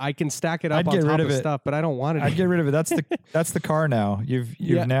 it's I can stack it up I'd on get top rid of of it. stuff, but I don't want it. I'd get rid of it. That's the car now. You've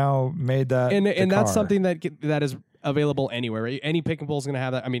Yeah. now made that, and the that's car. something that is available anywhere. Right? Any pick and pull is going to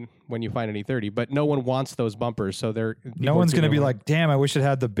have that. I mean, when you find an E30, but no one wants those bumpers, so No people one's are going to giving be away. like, damn, I wish it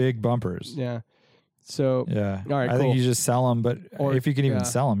had the big bumpers. Yeah. So Yeah. All right, I cool. think you just sell them, but Or- if you can even yeah.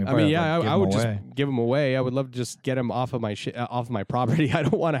 sell them, you I mean, probably yeah, have to I would give 'em just away. give them away. I would love to just get them off of my off my property. I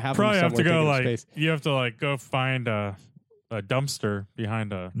don't want to have Probably them have to somewhere go taking up space. you have to go find a dumpster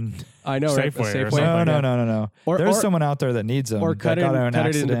behind a. I know, right? A Safeway or Safeway. something. No. Or- There's or- someone out there that needs them. Or cut that got in an it into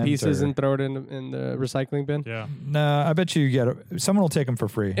accident pieces or- and throw it in the recycling bin. Yeah. No, I bet you someone will take them for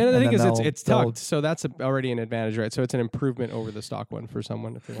free. And the thing then is, they'll- it's they'll- tucked, so that's already an advantage, right? So it's an improvement over the stock one for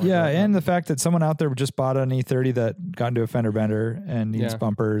someone. If they want Yeah, to and the fact that someone out there just bought an E30 that got into a fender bender and needs Yeah.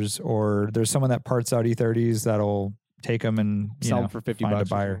 bumpers, or there's someone that parts out E30s that'll take them and sell them for $50 find a or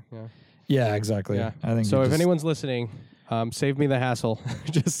buyer. something. Yeah, exactly. Yeah. I think So you if just- anyone's listening, Save me the hassle.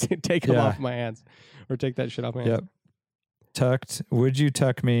 Just take them Yeah. off my hands, or take that shit off my hands. Yep. Tucked. Would you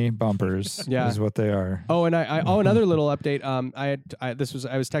tuck me bumpers? Yeah. Is what they are. Oh, and another little update. I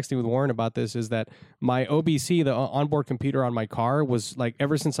was texting with Warren about this. Is that my OBC, the onboard computer on my car, was like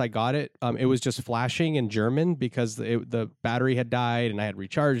ever since I got it, it was just flashing in German because the battery had died and I had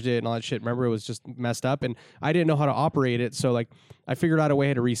recharged it and all that shit. Remember, it was just messed up and I didn't know how to operate it. So like I figured out a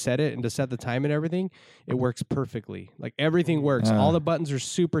way to reset it and to set the time and everything. It works perfectly. Like everything works. All the buttons are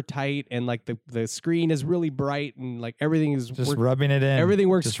super tight and like the screen is really bright and like everything is Just rubbing it in. Everything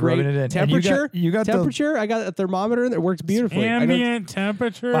works just great. rubbing it in. Temperature, And you got temperature. I got a thermometer that works beautifully. Ambient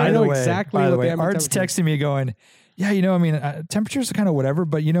temperature. I By know the way, exactly By the what way, the ambient Art's temperature texting me going, yeah, you know, I mean, temperatures are kind of whatever,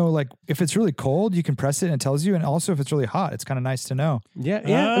 but you know, like if it's really cold, you can press it and it tells you. And also if it's really hot, it's kind of nice to know. Yeah, Oh,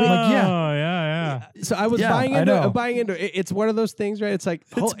 yeah. I mean, like, yeah. yeah. so I was Yeah, buying I into know. it. It's one of those things, right? It's like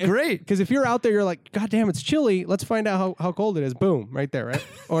It's great. because if you're out there, you're like, God damn, it's chilly. Let's find out how cold it is. Boom, right there, right?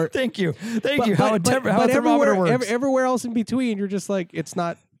 Or Thank you. Thank but- you. How a but thermometer everywhere, works. everywhere else in between, you're just like, it's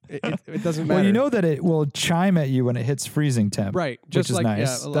not. It doesn't matter. Well, you know that it will chime at you when it hits freezing temp. right? Which Just is like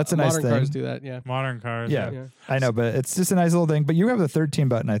nice. yeah, That's a nice modern thing. cars do that. Yeah. Modern cars. Yeah. Yeah. I know, but it's just a nice little thing. But you have the 13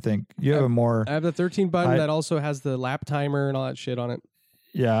 button, I think. You have a more. I have the 13 button I- that also has the lap timer and all that shit on it.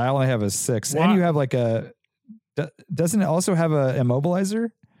 Yeah, I only have a 6. Why- And you have like a. Doesn't it also have a immobilizer?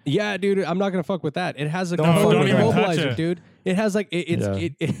 Yeah, dude, I'm not gonna fuck with that. It has a Don't code fuck with that. immobilizer, dude. It has like Yeah.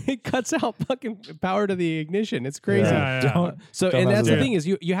 it cuts out fucking power to the ignition. It's crazy. Yeah. Don't. So Don't and mess that's with the that. thing is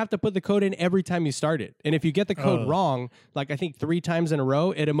you have to put the code in every time you start it. And if you get the code Oh. wrong, like I think 3 times in a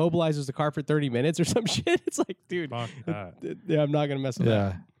row, it immobilizes the car for 30 minutes or some shit. It's like, dude, Fuck that. yeah, I'm not gonna mess with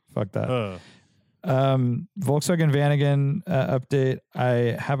Yeah. Fuck that. Ugh. Volkswagen Vanagon update.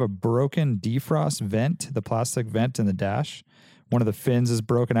 I have a broken defrost vent, the plastic vent in the dash. One of the fins is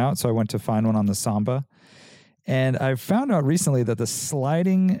broken out, so I went to find one on the Samba. And I found out recently that the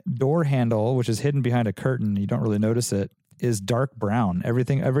sliding door handle, which is hidden behind a curtain, you don't really notice it, is dark brown. Every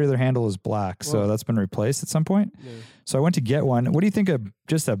other handle is black. So Whoa. that's been replaced at some point. Yeah. So I went to get one. What do you think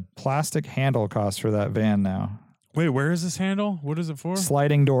just a plastic handle costs for that van now? Wait, where is this handle? What is it for?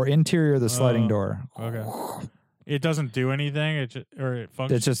 Sliding door, interior of the sliding Oh. door. Okay. It doesn't do anything. It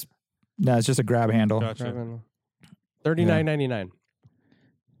functions. It's just a grab handle. Gotcha. that. $39.99.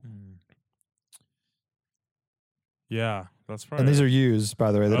 Hmm. Yeah, that's probably. And these are used,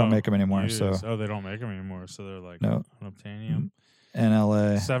 by the way. They don't make them anymore. used. So Oh, they don't make them anymore. So they're like No. unobtainium.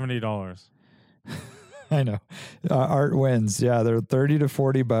 NLA. $70. I know. Art wins. Yeah, they're $30 to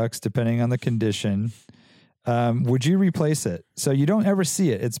 $40 depending on the condition. Would you replace it? So you don't ever see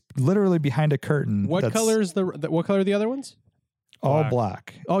it. It's literally behind a curtain. What that's color is what color are the other ones? All Black.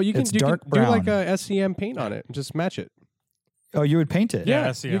 black. Oh, you can It's do dark brown. like a SCM paint on it and just match it. Oh, you would paint it? Yeah, you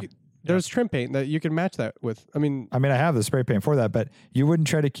SCM. can- there's trim paint that you can match that with. I mean, I mean, I have the spray paint for that, but you wouldn't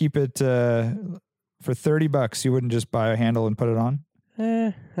try to keep it for $30. You wouldn't just buy a handle and put it on.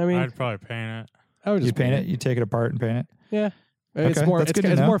 I mean, I'd probably paint it. I would You just paint it. You take it apart and paint it. Yeah, it's Okay, more. that's It's, good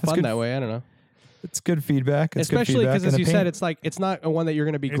to it's know. more That's fun good. that way. I don't know. It's good feedback. It's Especially good feedback. because, as And you the said, paint- it's like it's not one that you're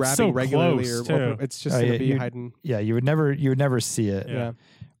going to be It's grabbing so regularly, close, or too. it's just Oh, going to yeah, be you- hiding. yeah, you would never see it. Yeah.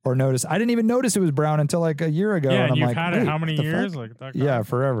 Or notice. I didn't even notice it was brown until like a year ago. Yeah, and and I'm you've like, had wait, it how many what the years? fuck? Like that. Yeah,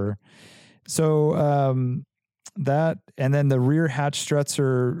 forever. So that, and then the rear hatch struts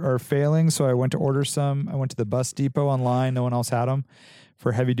are failing. So I went to order some. I went to the bus depot online. No one else had them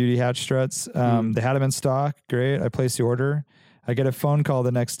for heavy duty hatch struts. They had them in stock. Great. I placed the order. I get a phone call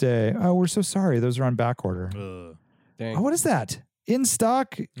the next day. Oh, we're so sorry. Those are on back order. Ugh. Dang. Oh, what is that? In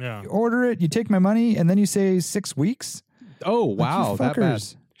stock? Yeah. You order it. You take my money, and then you say 6 weeks. Oh Like, you wow, that bad.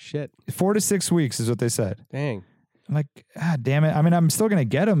 fuckers. Shit. 4 to 6 weeks is what they said. Dang. I'm like, damn it. I mean, I'm still going to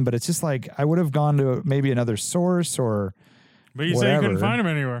get them, but it's just like I would have gone to maybe another source or, But you say you couldn't whatever. find them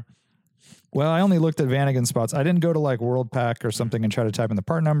anywhere. well, I only looked at Vanagon spots. I didn't go to like WorldPack or something and try to type in the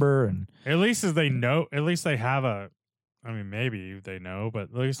part number. And At least as they know. At least they have a. I mean, maybe they know, but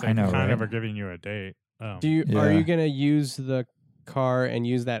at least they I know, kind right? of are giving you a date. Oh. Do you Yeah. are you going to use the car and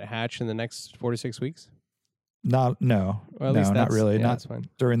use that hatch in the next 4 to 6 weeks? no, Well, at no, least not that's, really. Yeah, Not that's fine.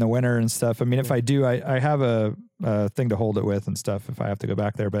 during the winter and stuff. I mean, if I do, I have a thing to hold it with and stuff if I have to go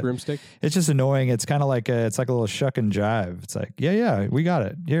back there, but Broomstick. it's just annoying. It's kind of like it's like a little shuck and jive. It's like, yeah, we got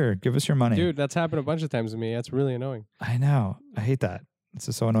it. Here, give us your money. Dude, that's happened a bunch of times to me. That's really annoying. I know. I hate that. It's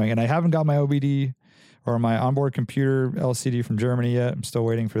just so annoying. And I haven't got my OBD or my onboard computer LCD from Germany yet. I'm still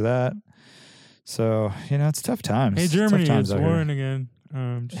waiting for that. So, it's tough times. Hey, Tough Germany, times it's out here. Warren again.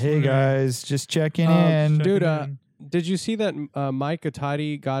 Just Hey wondering- guys, just checking Oh, in. check Dude, it in. Did you see that Mike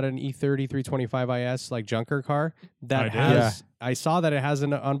Atati got an E30 325 IS like junker car that I did. has? I saw that it has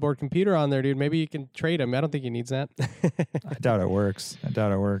an onboard computer on there, dude. Maybe you can trade him. I don't think he needs that. I doubt it works.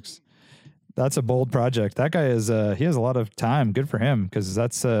 That's a bold project. That guy is. He has a lot of time. Good for him because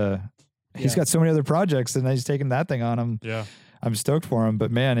that's. He's got so many other projects and he's taking that thing on him. Yeah. I'm stoked for him.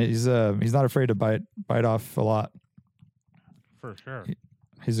 But man, he's not afraid to bite off a lot. For sure.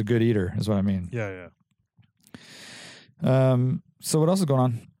 He's a good eater, is what I mean. Yeah. So what else is going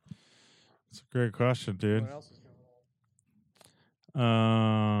on? It's a great question, dude. What else is going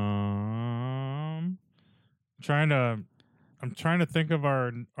on? I'm trying to think of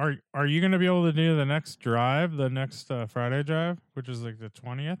are you going to be able to do the next drive, the next Friday drive, which is like the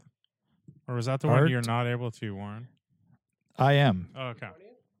 20th? Or was that the one you're not able to, Warren? I am. Oh, okay.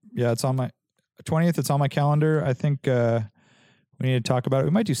 Yeah, it's on my 20th. It's on my calendar. I think we need to talk about it.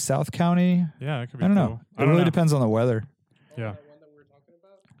 We might do South County. Yeah, it could be I don't cool. know. It really depends on the weather. Yeah.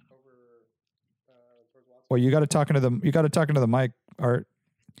 Well, you got to talk into the mic, Art.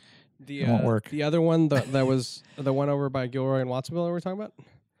 The It won't work. The other one that was the one over by Gilroy and Watsonville that we're talking about.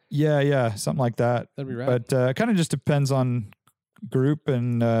 Yeah, something like that. That'd be right. But it kind of just depends on group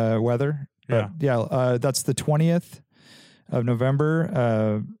and weather. But that's the 20th of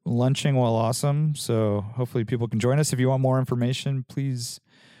November. Lunching while awesome. So hopefully people can join us. If you want more information, please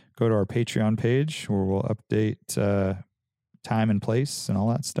go to our Patreon page where we'll update time and place and all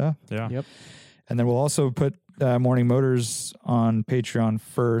that stuff. Yeah. Yep. And then we'll also put Morning Motors on Patreon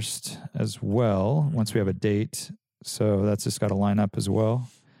first as well once we have a date. So that's just got to line up as well.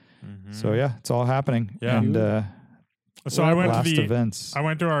 Mm-hmm. So yeah, it's all happening. Yeah. And So I went last to events. I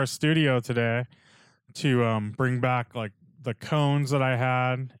went to our studio today to bring back like the cones that I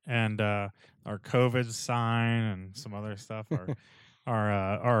had and our COVID sign and some other stuff,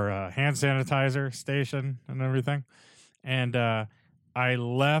 our hand sanitizer station and everything. And I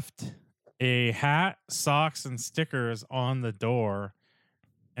left a hat, socks, and stickers on the door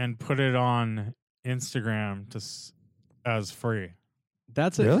and put it on Instagram as free.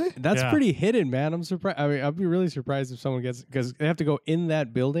 That's Really? That's Yeah. pretty hidden, man. I'm surprised. I mean, I'd be really surprised if someone gets because they have to go in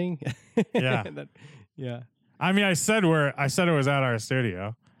that building. Yeah. Yeah. I mean, I said it was at our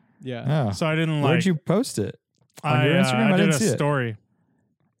studio, Yeah. Oh. so I didn't Where'd you post it? On I, your Instagram? I I did didn't a see it. story.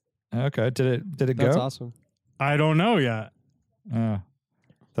 Okay. Did it That's go? awesome. I don't know yet. Oh,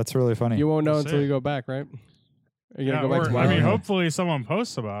 that's really funny. You won't know We'll until see. you go back, right? Are you gonna Yeah, go back or- tomorrow? I mean, Yeah. hopefully someone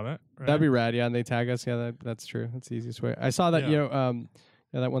posts about it. Right? That'd be rad, yeah. And they tag us, yeah. That's true. That's the easiest way. I saw that, Yeah.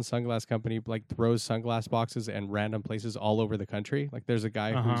 that one sunglass company like throws sunglass boxes in random places all over the country. Like, there's a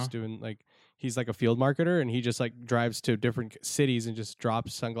guy who's doing like he's like a field marketer, and he just like drives to different cities and just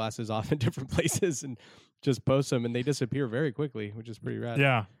drops sunglasses off in different places and just posts them, and they disappear very quickly, which is pretty rad.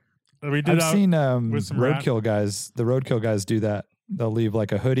 Yeah, we did I've that. seen with some roadkill guys. The roadkill guys do that. They'll leave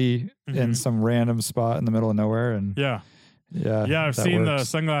like a hoodie in Mhm. some random spot in the middle of nowhere, and Yeah, yeah, I've that seen the works.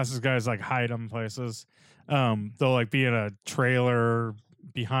 sunglasses guys like hide them places. They'll like be in a trailer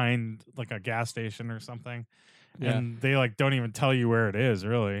behind like a gas station or something. Yeah. And they like don't even tell you where it is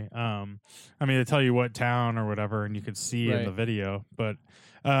really. I mean, they tell you what town or whatever, and you can see in Right. the video. But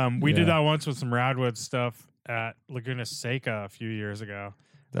we Yeah. did that once with some Radwood stuff at Laguna Seca a few years ago.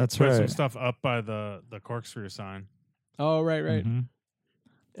 That's Put some right. stuff up by the corkscrew sign. Oh, right. Mhm.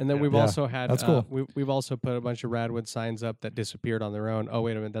 And then Yeah. we've Yeah, also had that's cool. We've also put a bunch of Radwood signs up that disappeared on their own. Oh,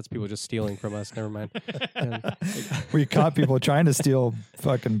 wait a minute, that's people just stealing from us. Never mind. And- We caught people trying to steal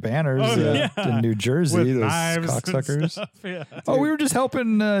fucking banners Oh, yeah. in New Jersey. With those knives and cocksuckers. stuff. Yeah. Oh, we were just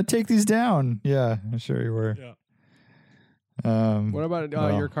helping take these down. Yeah, sure you were. Yeah. What about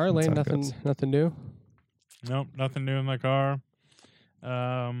Well, your car, that's Lane? how it Nothing, goes. nothing new. Nope, nothing new in my car.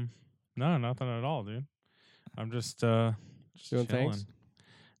 No, nothing at all, dude. I'm just Doing chilling. things?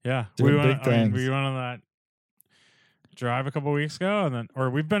 Yeah, Doing we went. big I mean, things. we went on that drive a couple weeks ago, and then,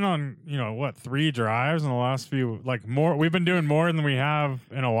 or we've been on, 3 drives in the last few, like more. We've been doing more than we have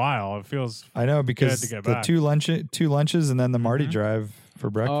in a while. It feels, I know because to get the back. two lunches and then the Marty Mhm. drive for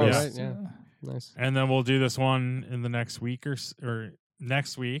Oh, breakfast. right, yeah. Nice. and then we'll do this one in the next week or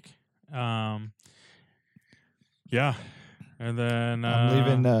next week. Yeah, and then I'm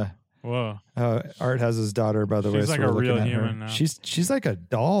leaving. Whoa, Art has his daughter, by the way. She's so like we're a looking real at her. human now. She's like a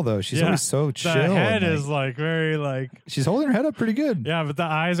doll though. She's Yeah. always so chill. the head and, is like very like. she's holding her head up pretty good. Yeah, but the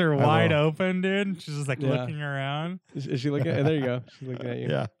eyes are I wide will. open, dude. She's just like Yeah. looking around. Is she looking? There you go. She's looking at you.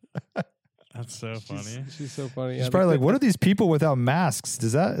 Yeah. That's so funny. She's so funny. She's Yeah, probably the- like, what are these people without masks?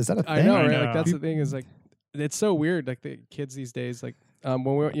 Is that a thing? I know, I right? know. Like that's the thing is like, it's so weird. Like the kids these days, like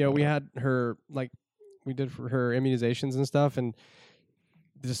when we had her, like we did for her immunizations and stuff, and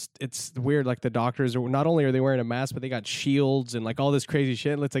just it's weird. Like the doctors are not only are they wearing a mask, but they got shields and like all this crazy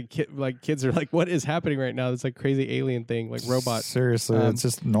shit. It's like kids are like, what is happening right now? It's like crazy alien thing, like robots. Seriously, it's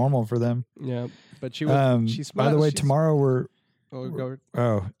just normal for them. Yeah, but she was. By the way, tomorrow we're.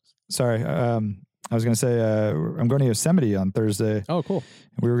 Oh, sorry. I was going to say I'm going to Yosemite on Thursday. Oh, cool.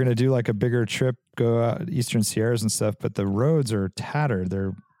 We were going to do like a bigger trip, go out Eastern Sierras and stuff, but the roads are tattered.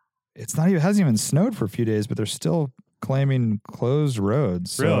 It hasn't even snowed for a few days, but they're still claiming closed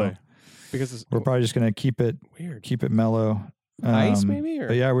roads. So Really? Because we're probably just going to keep it mellow. Ice maybe? Or?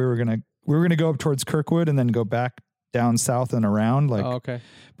 But yeah, we were going to go up towards Kirkwood and then go back down south and around okay.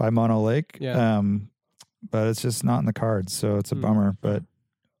 by Mono Lake. Yeah. But it's just not in the cards. So it's a bummer, but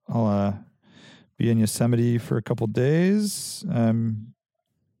I'll, be in Yosemite for a couple days.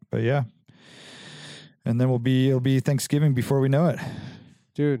 But yeah. And then it'll be Thanksgiving before we know it.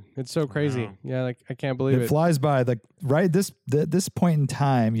 Dude, it's so crazy. Wow. Yeah, like I can't believe it. It flies by. Like right this point in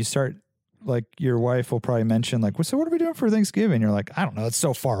time, you start like your wife will probably mention like, well, so what are we doing for Thanksgiving? You're like, I don't know. It's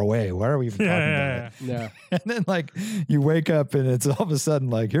so far away. Why are we even talking about it? Yeah. And then like you wake up and it's all of a sudden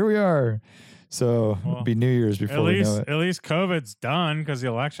like, here we are. So it'll be New Year's before we know it. At least COVID's done because the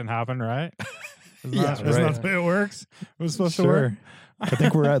election happened, right? Isn't Yeah, that right. the way it works? It was supposed to work. I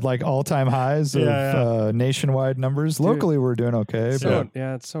think we're at like all-time highs of nationwide numbers. Dude. Locally, we're doing okay. So, but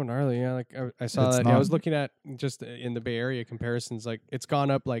yeah, it's so gnarly. Yeah, like I saw It's that. not- I was looking at just in the Bay Area comparisons. Like it's gone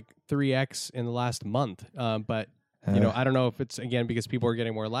up like 3x in the last month. But I don't know if it's again because people are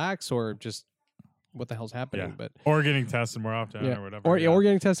getting more lax or just what the hell's happening. Yeah. But Or getting tested more often or whatever. or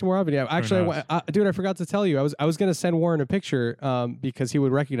getting tested more often. Yeah, actually, knows? dude, I forgot to tell you. I was gonna send Warren a picture because he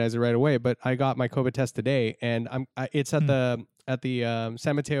would recognize it right away. But I got my COVID test today, and it's at the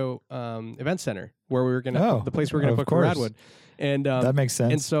San Mateo event center where we were gonna the place we were gonna of put for course. Radwood, and that makes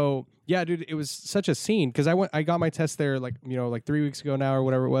sense. and so yeah, dude, it was such a scene because I got my test there like 3 weeks ago now or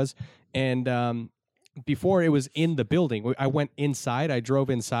whatever it was, and before it was in the building. I went inside. I drove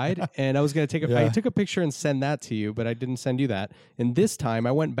inside, and I was gonna I took a picture and send that to you, but I didn't send you that. And this time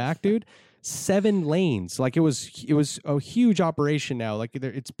I went back, dude. 7 lanes. Like it was a huge operation now. Like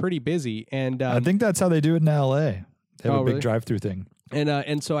it's pretty busy, and I think that's how they do it in LA. They have a big really? drive-through thing.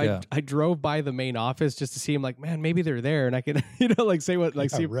 And so Yeah. I drove by the main office just to see him. Like, man, maybe they're there, and I could say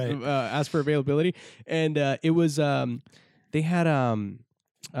what see right. ask for availability. And it was they had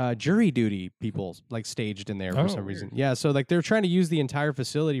jury duty people like staged in there for some reason. Yeah, so like they're trying to use the entire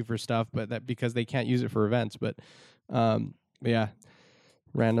facility for stuff, but that because they can't use it for events. But yeah,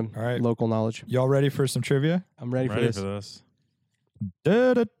 random All right. local knowledge. Y'all ready for some trivia? I'm ready for this. I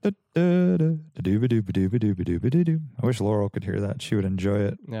wish Laurel could hear that. She would enjoy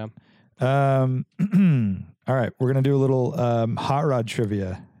it. Yeah. All right, we're gonna do a little hot rod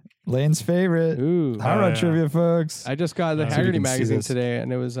trivia. Lane's favorite. Ooh. Hot rod trivia, folks. I just got the So you Haggerty can see magazine this. today,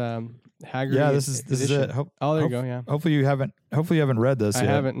 and it was Haggerty. Yeah, this is edition. it. Oh, there you go. Yeah. Hopefully you haven't read this I yet.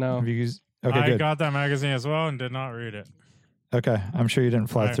 haven't, no. Have you guys- okay, I good. got that magazine as well and did not read it. Okay, I'm sure you didn't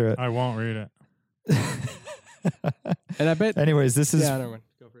fly through it. I won't read it. And I bet. Anyways, this is never mind.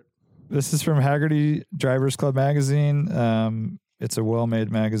 Go for it. This is from Haggerty Drivers Club magazine. It's a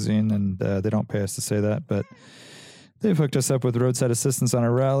well-made magazine, and they don't pay us to say that, but they've hooked us up with roadside assistance on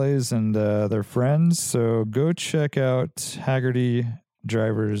our rallies, and they're friends. So go check out Haggerty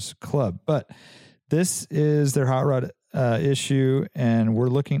Drivers Club. But this is their hot rod issue, and we're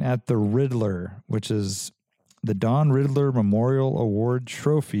looking at the Riddler, which is the Don Riddler Memorial Award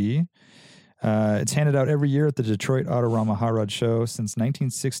Trophy. It's handed out every year at the Detroit Autorama Hot Rod Show since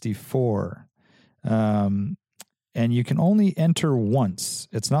 1964. And you can only enter once.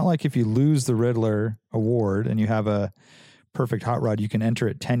 It's not like if you lose the Riddler Award and you have a perfect hot rod, you can enter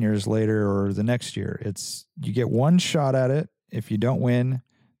it 10 years later or the next year. You get one shot at it. If you don't win,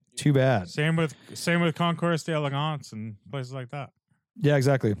 too bad. Same with Concours d'Elegance and places like that. Yeah,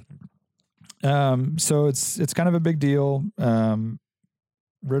 exactly. So it's kind of a big deal.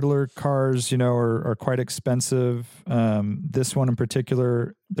 Riddler cars, are quite expensive. This one in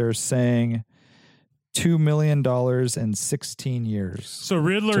particular, they're saying $2 million in 16 years. So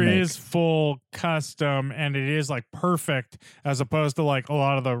Riddler is full custom and it is like perfect as opposed to like a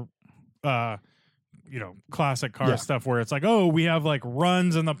lot of the classic car stuff where it's like, oh, we have like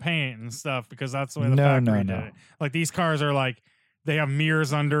runs in the paint and stuff because that's the way the factory did it. Like these cars are like they have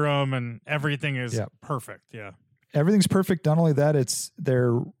mirrors under them and everything is perfect. Yeah. Everything's perfect. Not only that,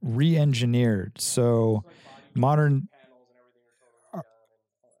 they're re-engineered. So modern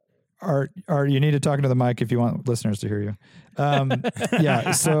Art, you need to talk into the mic if you want listeners to hear you.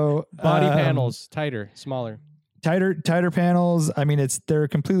 Yeah. So body panels tighter, smaller, tighter panels. I mean, they're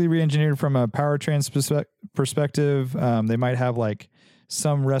completely re-engineered from a powertrain perspective. They might have like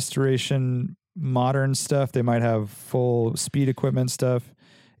some restoration modern stuff. They might have full speed equipment stuff.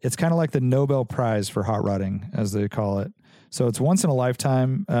 It's kind of like the Nobel Prize for hot rodding, as they call it. So it's once in a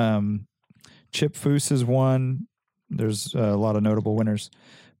lifetime. Chip Foose is one. There's a lot of notable winners.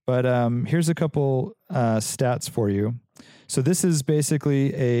 But here's a couple stats for you. So this is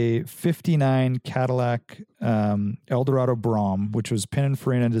basically a 59 Cadillac Eldorado Brom, which was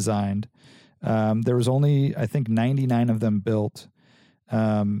Pininfarina designed. There was only, I think, 99 of them built.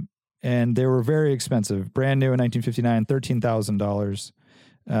 And they were very expensive. Brand new in 1959,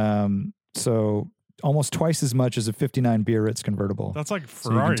 $13,000. So almost twice as much as a 59 Biarritz convertible. That's like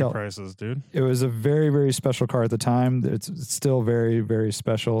Ferrari prices, dude. It was a very, very special car at the time. It's still very, very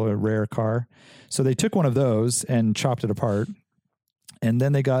special, a rare car. So they took one of those and chopped it apart. And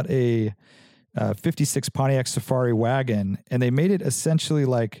then they got a 56 Pontiac Safari wagon, and they made it essentially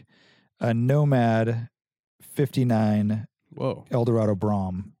like a Nomad 59 Eldorado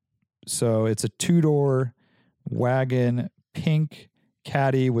Brom. So it's a two-door wagon, pink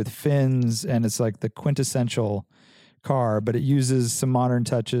caddy with fins, and it's like the quintessential car, but it uses some modern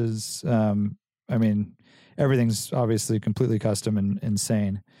touches. I mean, everything's obviously completely custom and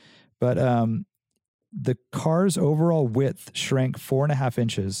insane, but the car's overall width shrank 4.5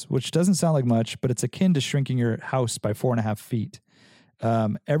 inches, which doesn't sound like much, but it's akin to shrinking your house by 4.5 feet.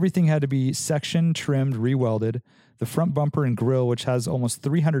 Everything had to be sectioned, trimmed, rewelded. The front bumper and grille, which has almost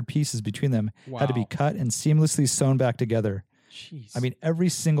 300 pieces between them, had to be cut and seamlessly sewn back together. Jeez. I mean, every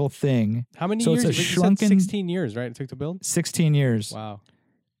single thing. How many so years? It's a You said shrunken 16 years, right? It took to build? 16 years. Wow.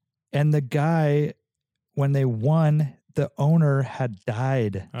 And the guy, when they won, the owner had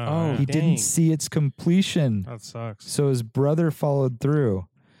died. Oh, He didn't see its completion. That sucks. So his brother followed through.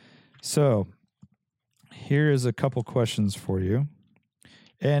 So here is a couple questions for you.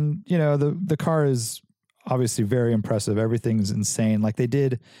 And, you know, the car is obviously very impressive. Everything's insane. Like they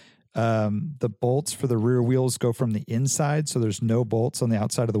did the bolts for the rear wheels go from the inside, so there's no bolts on the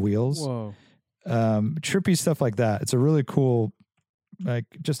outside of the wheels. Whoa. Trippy stuff like that. It's a really cool, like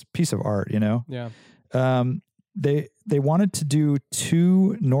just piece of art, you know? Yeah. They wanted to do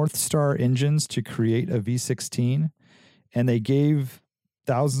 2 North Star engines to create a V16, and they gave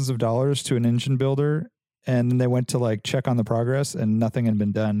thousands of dollars to an engine builder, and then they went to like check on the progress, and nothing had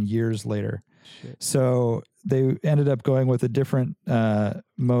been done years later. Shit. So they ended up going with a different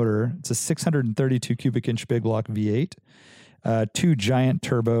motor. It's a 632 cubic inch big block V8, 2 giant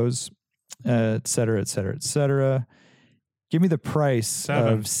turbos, et cetera, et cetera, et cetera. Give me the price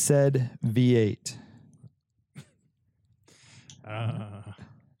of said V8.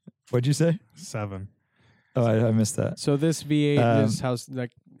 What'd you say? 7. Oh, I missed that. So this V8, this house,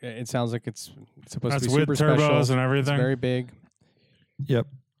 like it sounds like it's supposed to be super with turbos special. and everything. It's very big. Yep.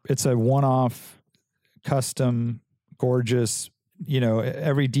 It's a one-off, custom, gorgeous, you know,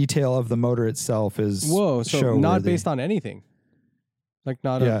 every detail of the motor itself is so show-worthy. Not based on anything. Like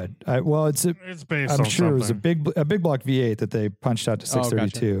not it's based I'm on sure it was something. a big block V8 that they punched out to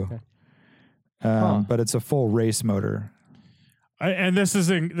 632. Okay. But it's a full race motor. And this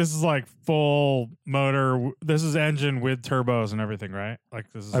is like full motor. This is engine with turbos and everything, right? Like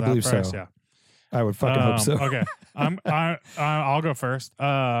this is. I believe price? so. Yeah. I would fucking hope so. Okay. I'll go first.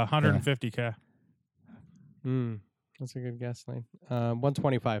 150K. That's a good guess, Lane.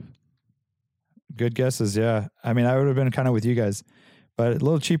 125. Good guesses, yeah. I mean, I would have been kind of with you guys, but a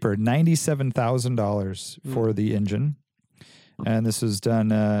little cheaper, $97,000 for the engine. And this was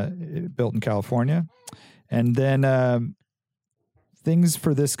done, built in California. And then things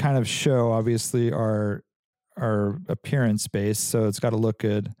for this kind of show, obviously, are appearance based, so it's got to look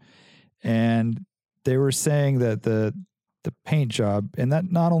good. And they were saying that the paint job, and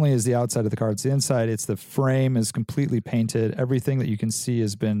that not only is the outside of the car, it's the inside, it's the frame is completely painted. Everything that you can see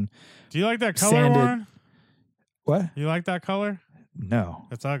has been Do you like that color, sanded. Warren? What? You like that color? No.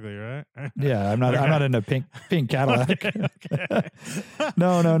 It's ugly, right? Yeah, I'm not into pink Cadillac. Okay.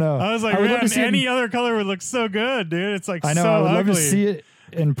 No. I was like, would love man, to see any other color would look so good, dude. It's like I know. so I would ugly. love to see it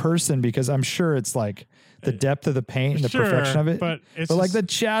in person because I'm sure it's like the depth of the paint and the perfection of it. But it's But like just, the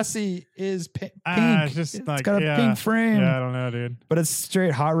chassis is pink. it's just It's like, got a pink frame. Yeah, I don't know, dude. But it's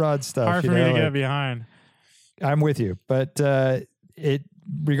straight hot rod stuff. Hard for me to get behind. I'm with you. But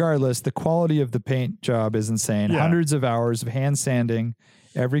regardless, the quality of the paint job is insane. Yeah. Hundreds of hours of hand sanding,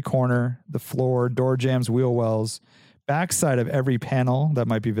 every corner, the floor, door jambs, wheel wells, backside of every panel that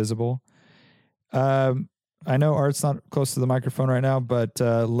might be visible. I know Art's not close to the microphone right now, but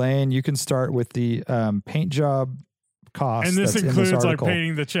Lane, you can start with the paint job cost. And this that's includes in this like article.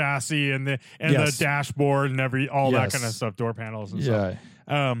 painting the chassis and the Yes. dashboard and all that Yes. kind of stuff, door panels and Yeah.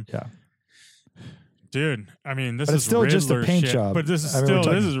 stuff. Yeah. Dude, I mean, this But is it's still Riddler just a paint shit. job. But this is I mean, we're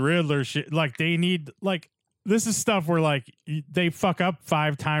still this talking- is Riddler shit. Like they need like this is stuff where like they fuck up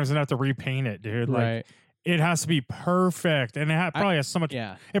 5 times and have to repaint it, dude. Like Right. it has to be perfect, and it probably has so much.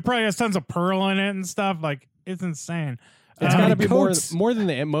 Yeah. It probably has tons of pearl in it and stuff. Like it's insane. It's How got to many be coats? more than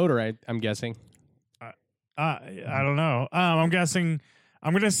the motor, I'm guessing. I don't know. I'm guessing.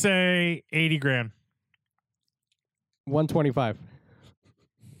 I'm gonna say 80 grand. 125.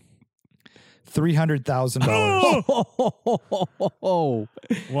 $300,000. Oh,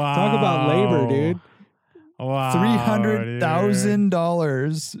 Wow. talk about labor, dude. Wow.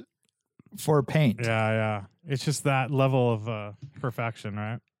 $300,000 for paint. dude. Yeah. It's just that level of perfection,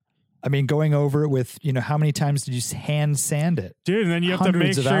 right? I mean, going over it with, how many times did you hand sand it? Dude, and then you have to make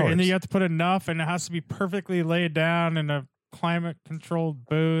Hundreds of sure, and then hours. you have to put enough, and it has to be perfectly laid down in a climate-controlled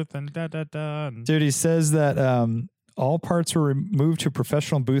booth, and da-da-da. And Dude, he says that all parts were moved to a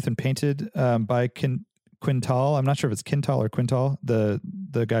professional booth and painted by Quintal. I'm not sure if it's Quintal or Quintal, the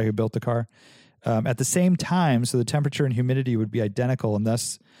guy who built the car. At the same time, so the temperature and humidity would be identical, and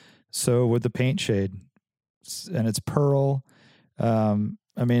thus so would the paint shade. And it's pearl.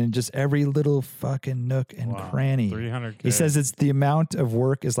 I mean, just every little fucking nook and wow, cranny. 300K. He says it's the amount of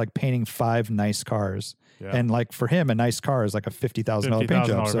work is like painting 5 nice cars. Yeah. And like for him, a nice car is like a $50,000 paint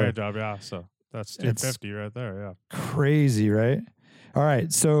job. $50,000 So paint job, yeah. So that's It's- 250 right there, yeah. crazy, right? All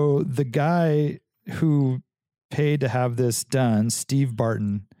right. So the guy who paid to have this done, Steve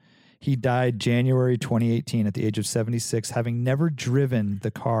Barton, he died January 2018 at the age of 76, having never driven the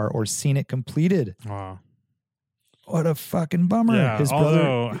car or seen it completed. Wow. What a fucking bummer. Yeah, His brother.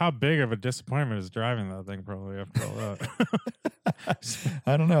 although how big of a disappointment is driving that thing probably after all that.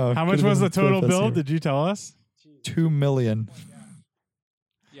 I don't know. How much Could've was been the total Cliff bill? Essie. Did you tell us? $2 million.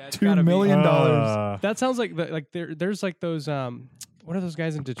 Yeah, it's $2 gotta be. million. That sounds like there's like those what are those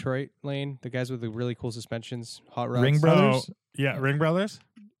guys in Detroit Lane? The guys with the really cool suspensions, hot rods. Ring Brothers? Yeah, Ring Brothers?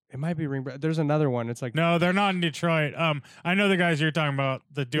 It might be There's another one. It's like No, they're not in Detroit. I know the guys you're talking about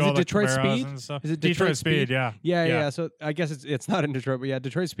that do Is all it the Detroit Camaros Speed? and stuff. Is it Detroit Detroit Speed? Speed? Yeah. yeah. So I guess it's not in Detroit, but yeah,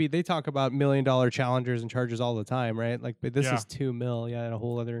 Detroit Speed. They talk about $1 million Challengers and Chargers all the time, right? Like, but this Yeah. is $2 million. Yeah, and a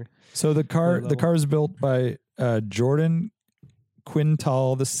whole other. So the car level. was built by Jordan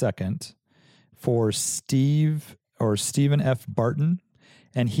Quintal II for Stephen F. Barton,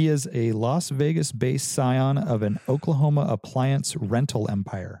 and he is a Las Vegas-based scion of an Oklahoma appliance rental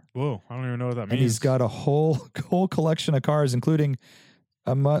empire. Whoa, I don't even know what that means. And he's got a whole collection of cars, including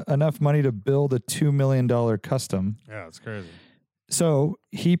enough money to build a $2 million custom. Yeah, it's crazy. So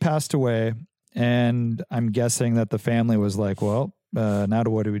he passed away, and I'm guessing that the family was like, well, now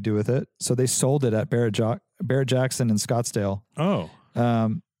what do we do with it? So they sold it at Barrett Jackson in Scottsdale. Oh.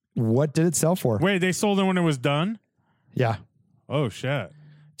 What did it sell for? Wait, they sold it when it was done? Yeah. Oh, shit.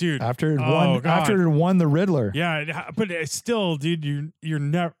 Dude. After it Oh, won, God. after it won the Riddler. Yeah, but it's still, dude, you're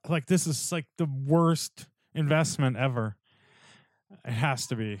never, like, this is like the worst investment ever. It has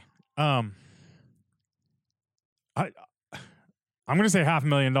to be. I'm going to say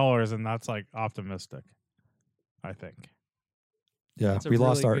 $500,000, and that's like optimistic, I think. Yeah, That's a we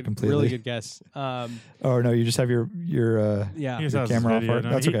lost really Art good- completely. Really good guess. Oh no, you just have your Yeah, He just Your has camera off, his video. Art? No,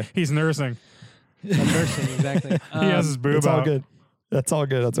 That's okay. He's nursing. I'm nursing exactly. He has his boob it's all out. good. That's all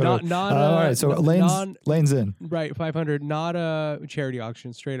good. That's all good. All right, so Lane's in right 500, not a charity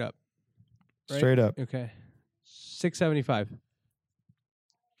auction, straight up. Right? straight up. Okay, 675.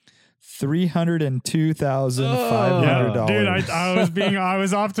 $302,500. Dude, I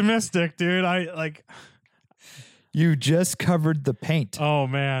was optimistic, dude. You just covered the paint. Oh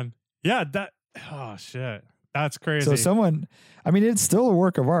man. Yeah, oh shit. That's crazy. So someone, I mean, it's still a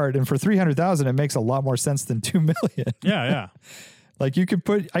work of art, and for 300,000, it makes a lot more sense than 2 million. Yeah. Like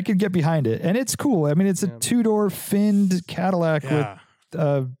I could get behind it, and it's cool. I mean, it's a 2-door finned Cadillac Yeah. with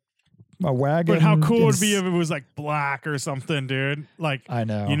a wagon. But how cool would it and be if it was like black or something, dude? Like, I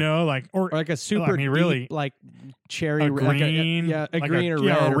know. you know, like, Or like a super really, deep, like cherry a like green, a like green or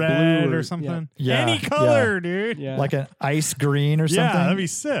yeah, red, red blue or something. Yeah, Any color, dude. Yeah. like an ice green or Yeah, something. that'd be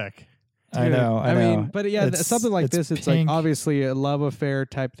sick. I know. I mean, know. but yeah, something like this, it's pink. like obviously a love affair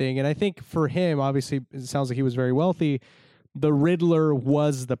type thing. And I think for him, obviously, it sounds like he was very wealthy. The Riddler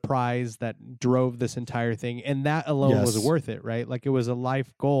was the prize that drove this entire thing. And that alone was Yes. worth it, right? Like it was a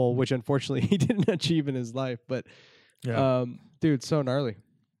life goal, which unfortunately he didn't achieve in his life. But Yeah. dude, so gnarly.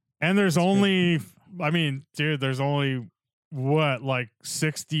 And there's only, I mean, dude, there's only what, like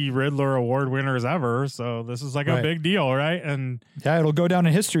 60 Riddler Award winners ever. So this is like a Right. big deal, right? And Yeah, it'll go down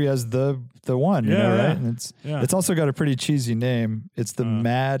in history as the one. You Yeah, know, yeah. right? And yeah. it's also got a pretty cheesy name. It's the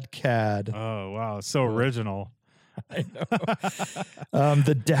Mad Cad. Oh wow, it's so original.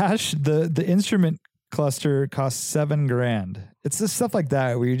 The dash, the instrument cluster costs $7,000. It's just stuff like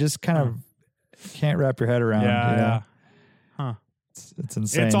that where you just kind of can't wrap your head around. Yeah, you know? yeah. Huh. It's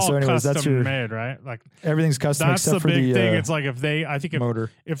insane. It's all so anyways, custom that's your made, right? Like everything's custom that's except the for big the thing. It's like if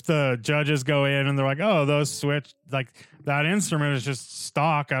motor. if the judges go in and they're like, oh, those switch, like that instrument is just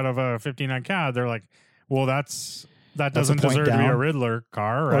stock out of a 59 CAD. They're like, well, that doesn't point deserve to be a down. Riddler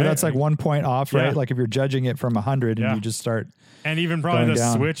car, right? Or that's like 1 point off, right? Yeah. Like if you're judging it from 100 and Yeah. you just start and even probably going the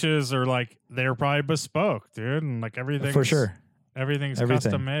down. switches are like they're probably bespoke, dude, and like everything for sure. everything's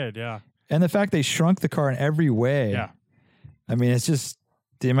Everything. custom made. Yeah, And the fact they shrunk the car in every way. yeah. I mean, it's just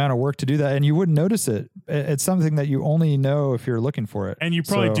the amount of work to do that, and you wouldn't notice it. It's something that you only know if you're looking for it. And you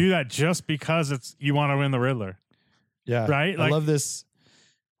probably So, do that just because you want to win the Riddler. yeah, right? I Like- love this.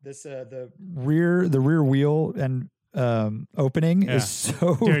 The rear wheel and opening Yeah. is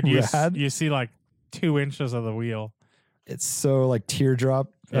so Dude, rad. you see like 2 inches of the wheel. It's so like teardrop.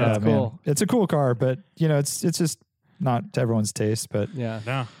 Yeah, it's man. cool. It's a cool car, but you know, it's just not to everyone's taste. But Yeah.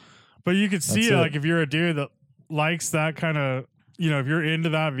 No. But you could see That's it, it. like if you're a dude that likes that kind of, if you're into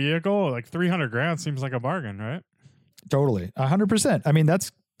that vehicle, like $300,000 seems like a bargain, right? totally, 100%. I mean,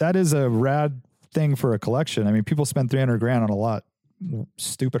 that is a rad thing for a collection. I mean, people spend $300,000 on a lot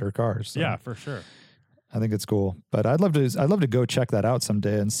stupider cars. So Yeah, for sure. I think it's cool. But I'd love to go check that out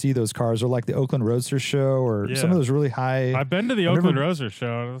someday and see those cars, or like the Oakland Roadster show, or Yeah. some of those really high. I've been to the I've Oakland never- Roadster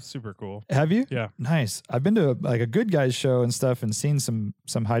show. That's super cool. Have you? Yeah. Nice. I've been to like a Good Guys show and stuff and seen some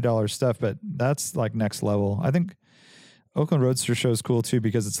high dollar stuff, but that's like next level. I think Oakland Roadster show is cool too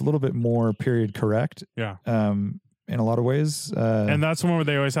because it's a little bit more period correct. Yeah. In a lot of ways. And that's the one where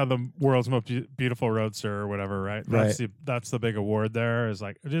they always have the world's most beautiful roadster or whatever, right? Right. That's the big award there. Is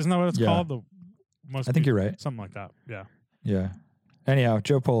like, isn't that what it's Yeah. called? The most. I think you're right. Something like that. Yeah. Yeah. Anyhow,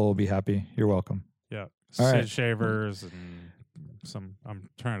 Joe Polo will be happy. You're welcome. Yeah. All Sid right. Shavers and some. I'm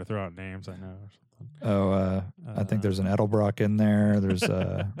trying to throw out names. I know. Or something. Oh, I think there's an Edelbrock in there. There's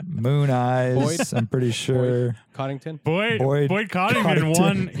Moon Eyes. Boyd? I'm pretty sure. Coddington. Boyd Coddington Coddington.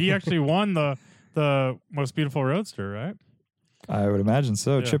 won. He actually won the most beautiful roadster, right? I would imagine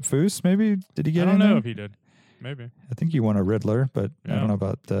so. Yeah. Chip Foose, maybe? Did he get I don't in know there? if he did. Maybe. I think he won a Riddler, but I Yeah. don't know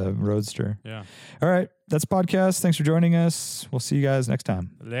about the Roadster. Yeah. All right. That's podcast. Thanks for joining us. We'll see you guys next time.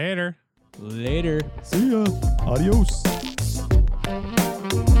 Later. Later. See ya. Adios.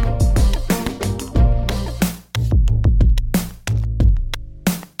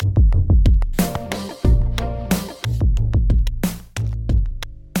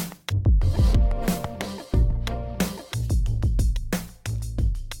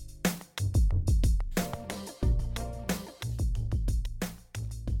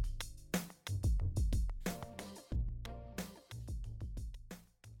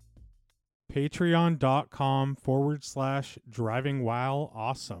 Patreon.com/driving while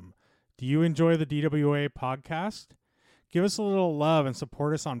awesome. Do you enjoy the DWA podcast? Give us a little love and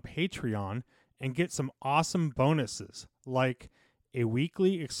support us on Patreon and get some awesome bonuses like a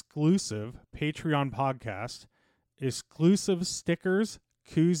weekly exclusive Patreon podcast, exclusive stickers,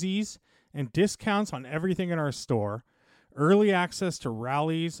 koozies, and discounts on everything in our store, early access to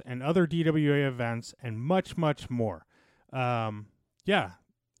rallies and other DWA events, and much, much more. Yeah,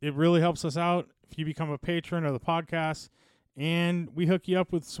 it really helps us out if you become a patron of the podcast, and we hook you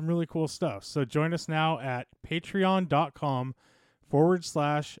up with some really cool stuff. So join us now at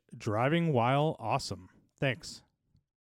patreon.com/driving while awesome. Thanks.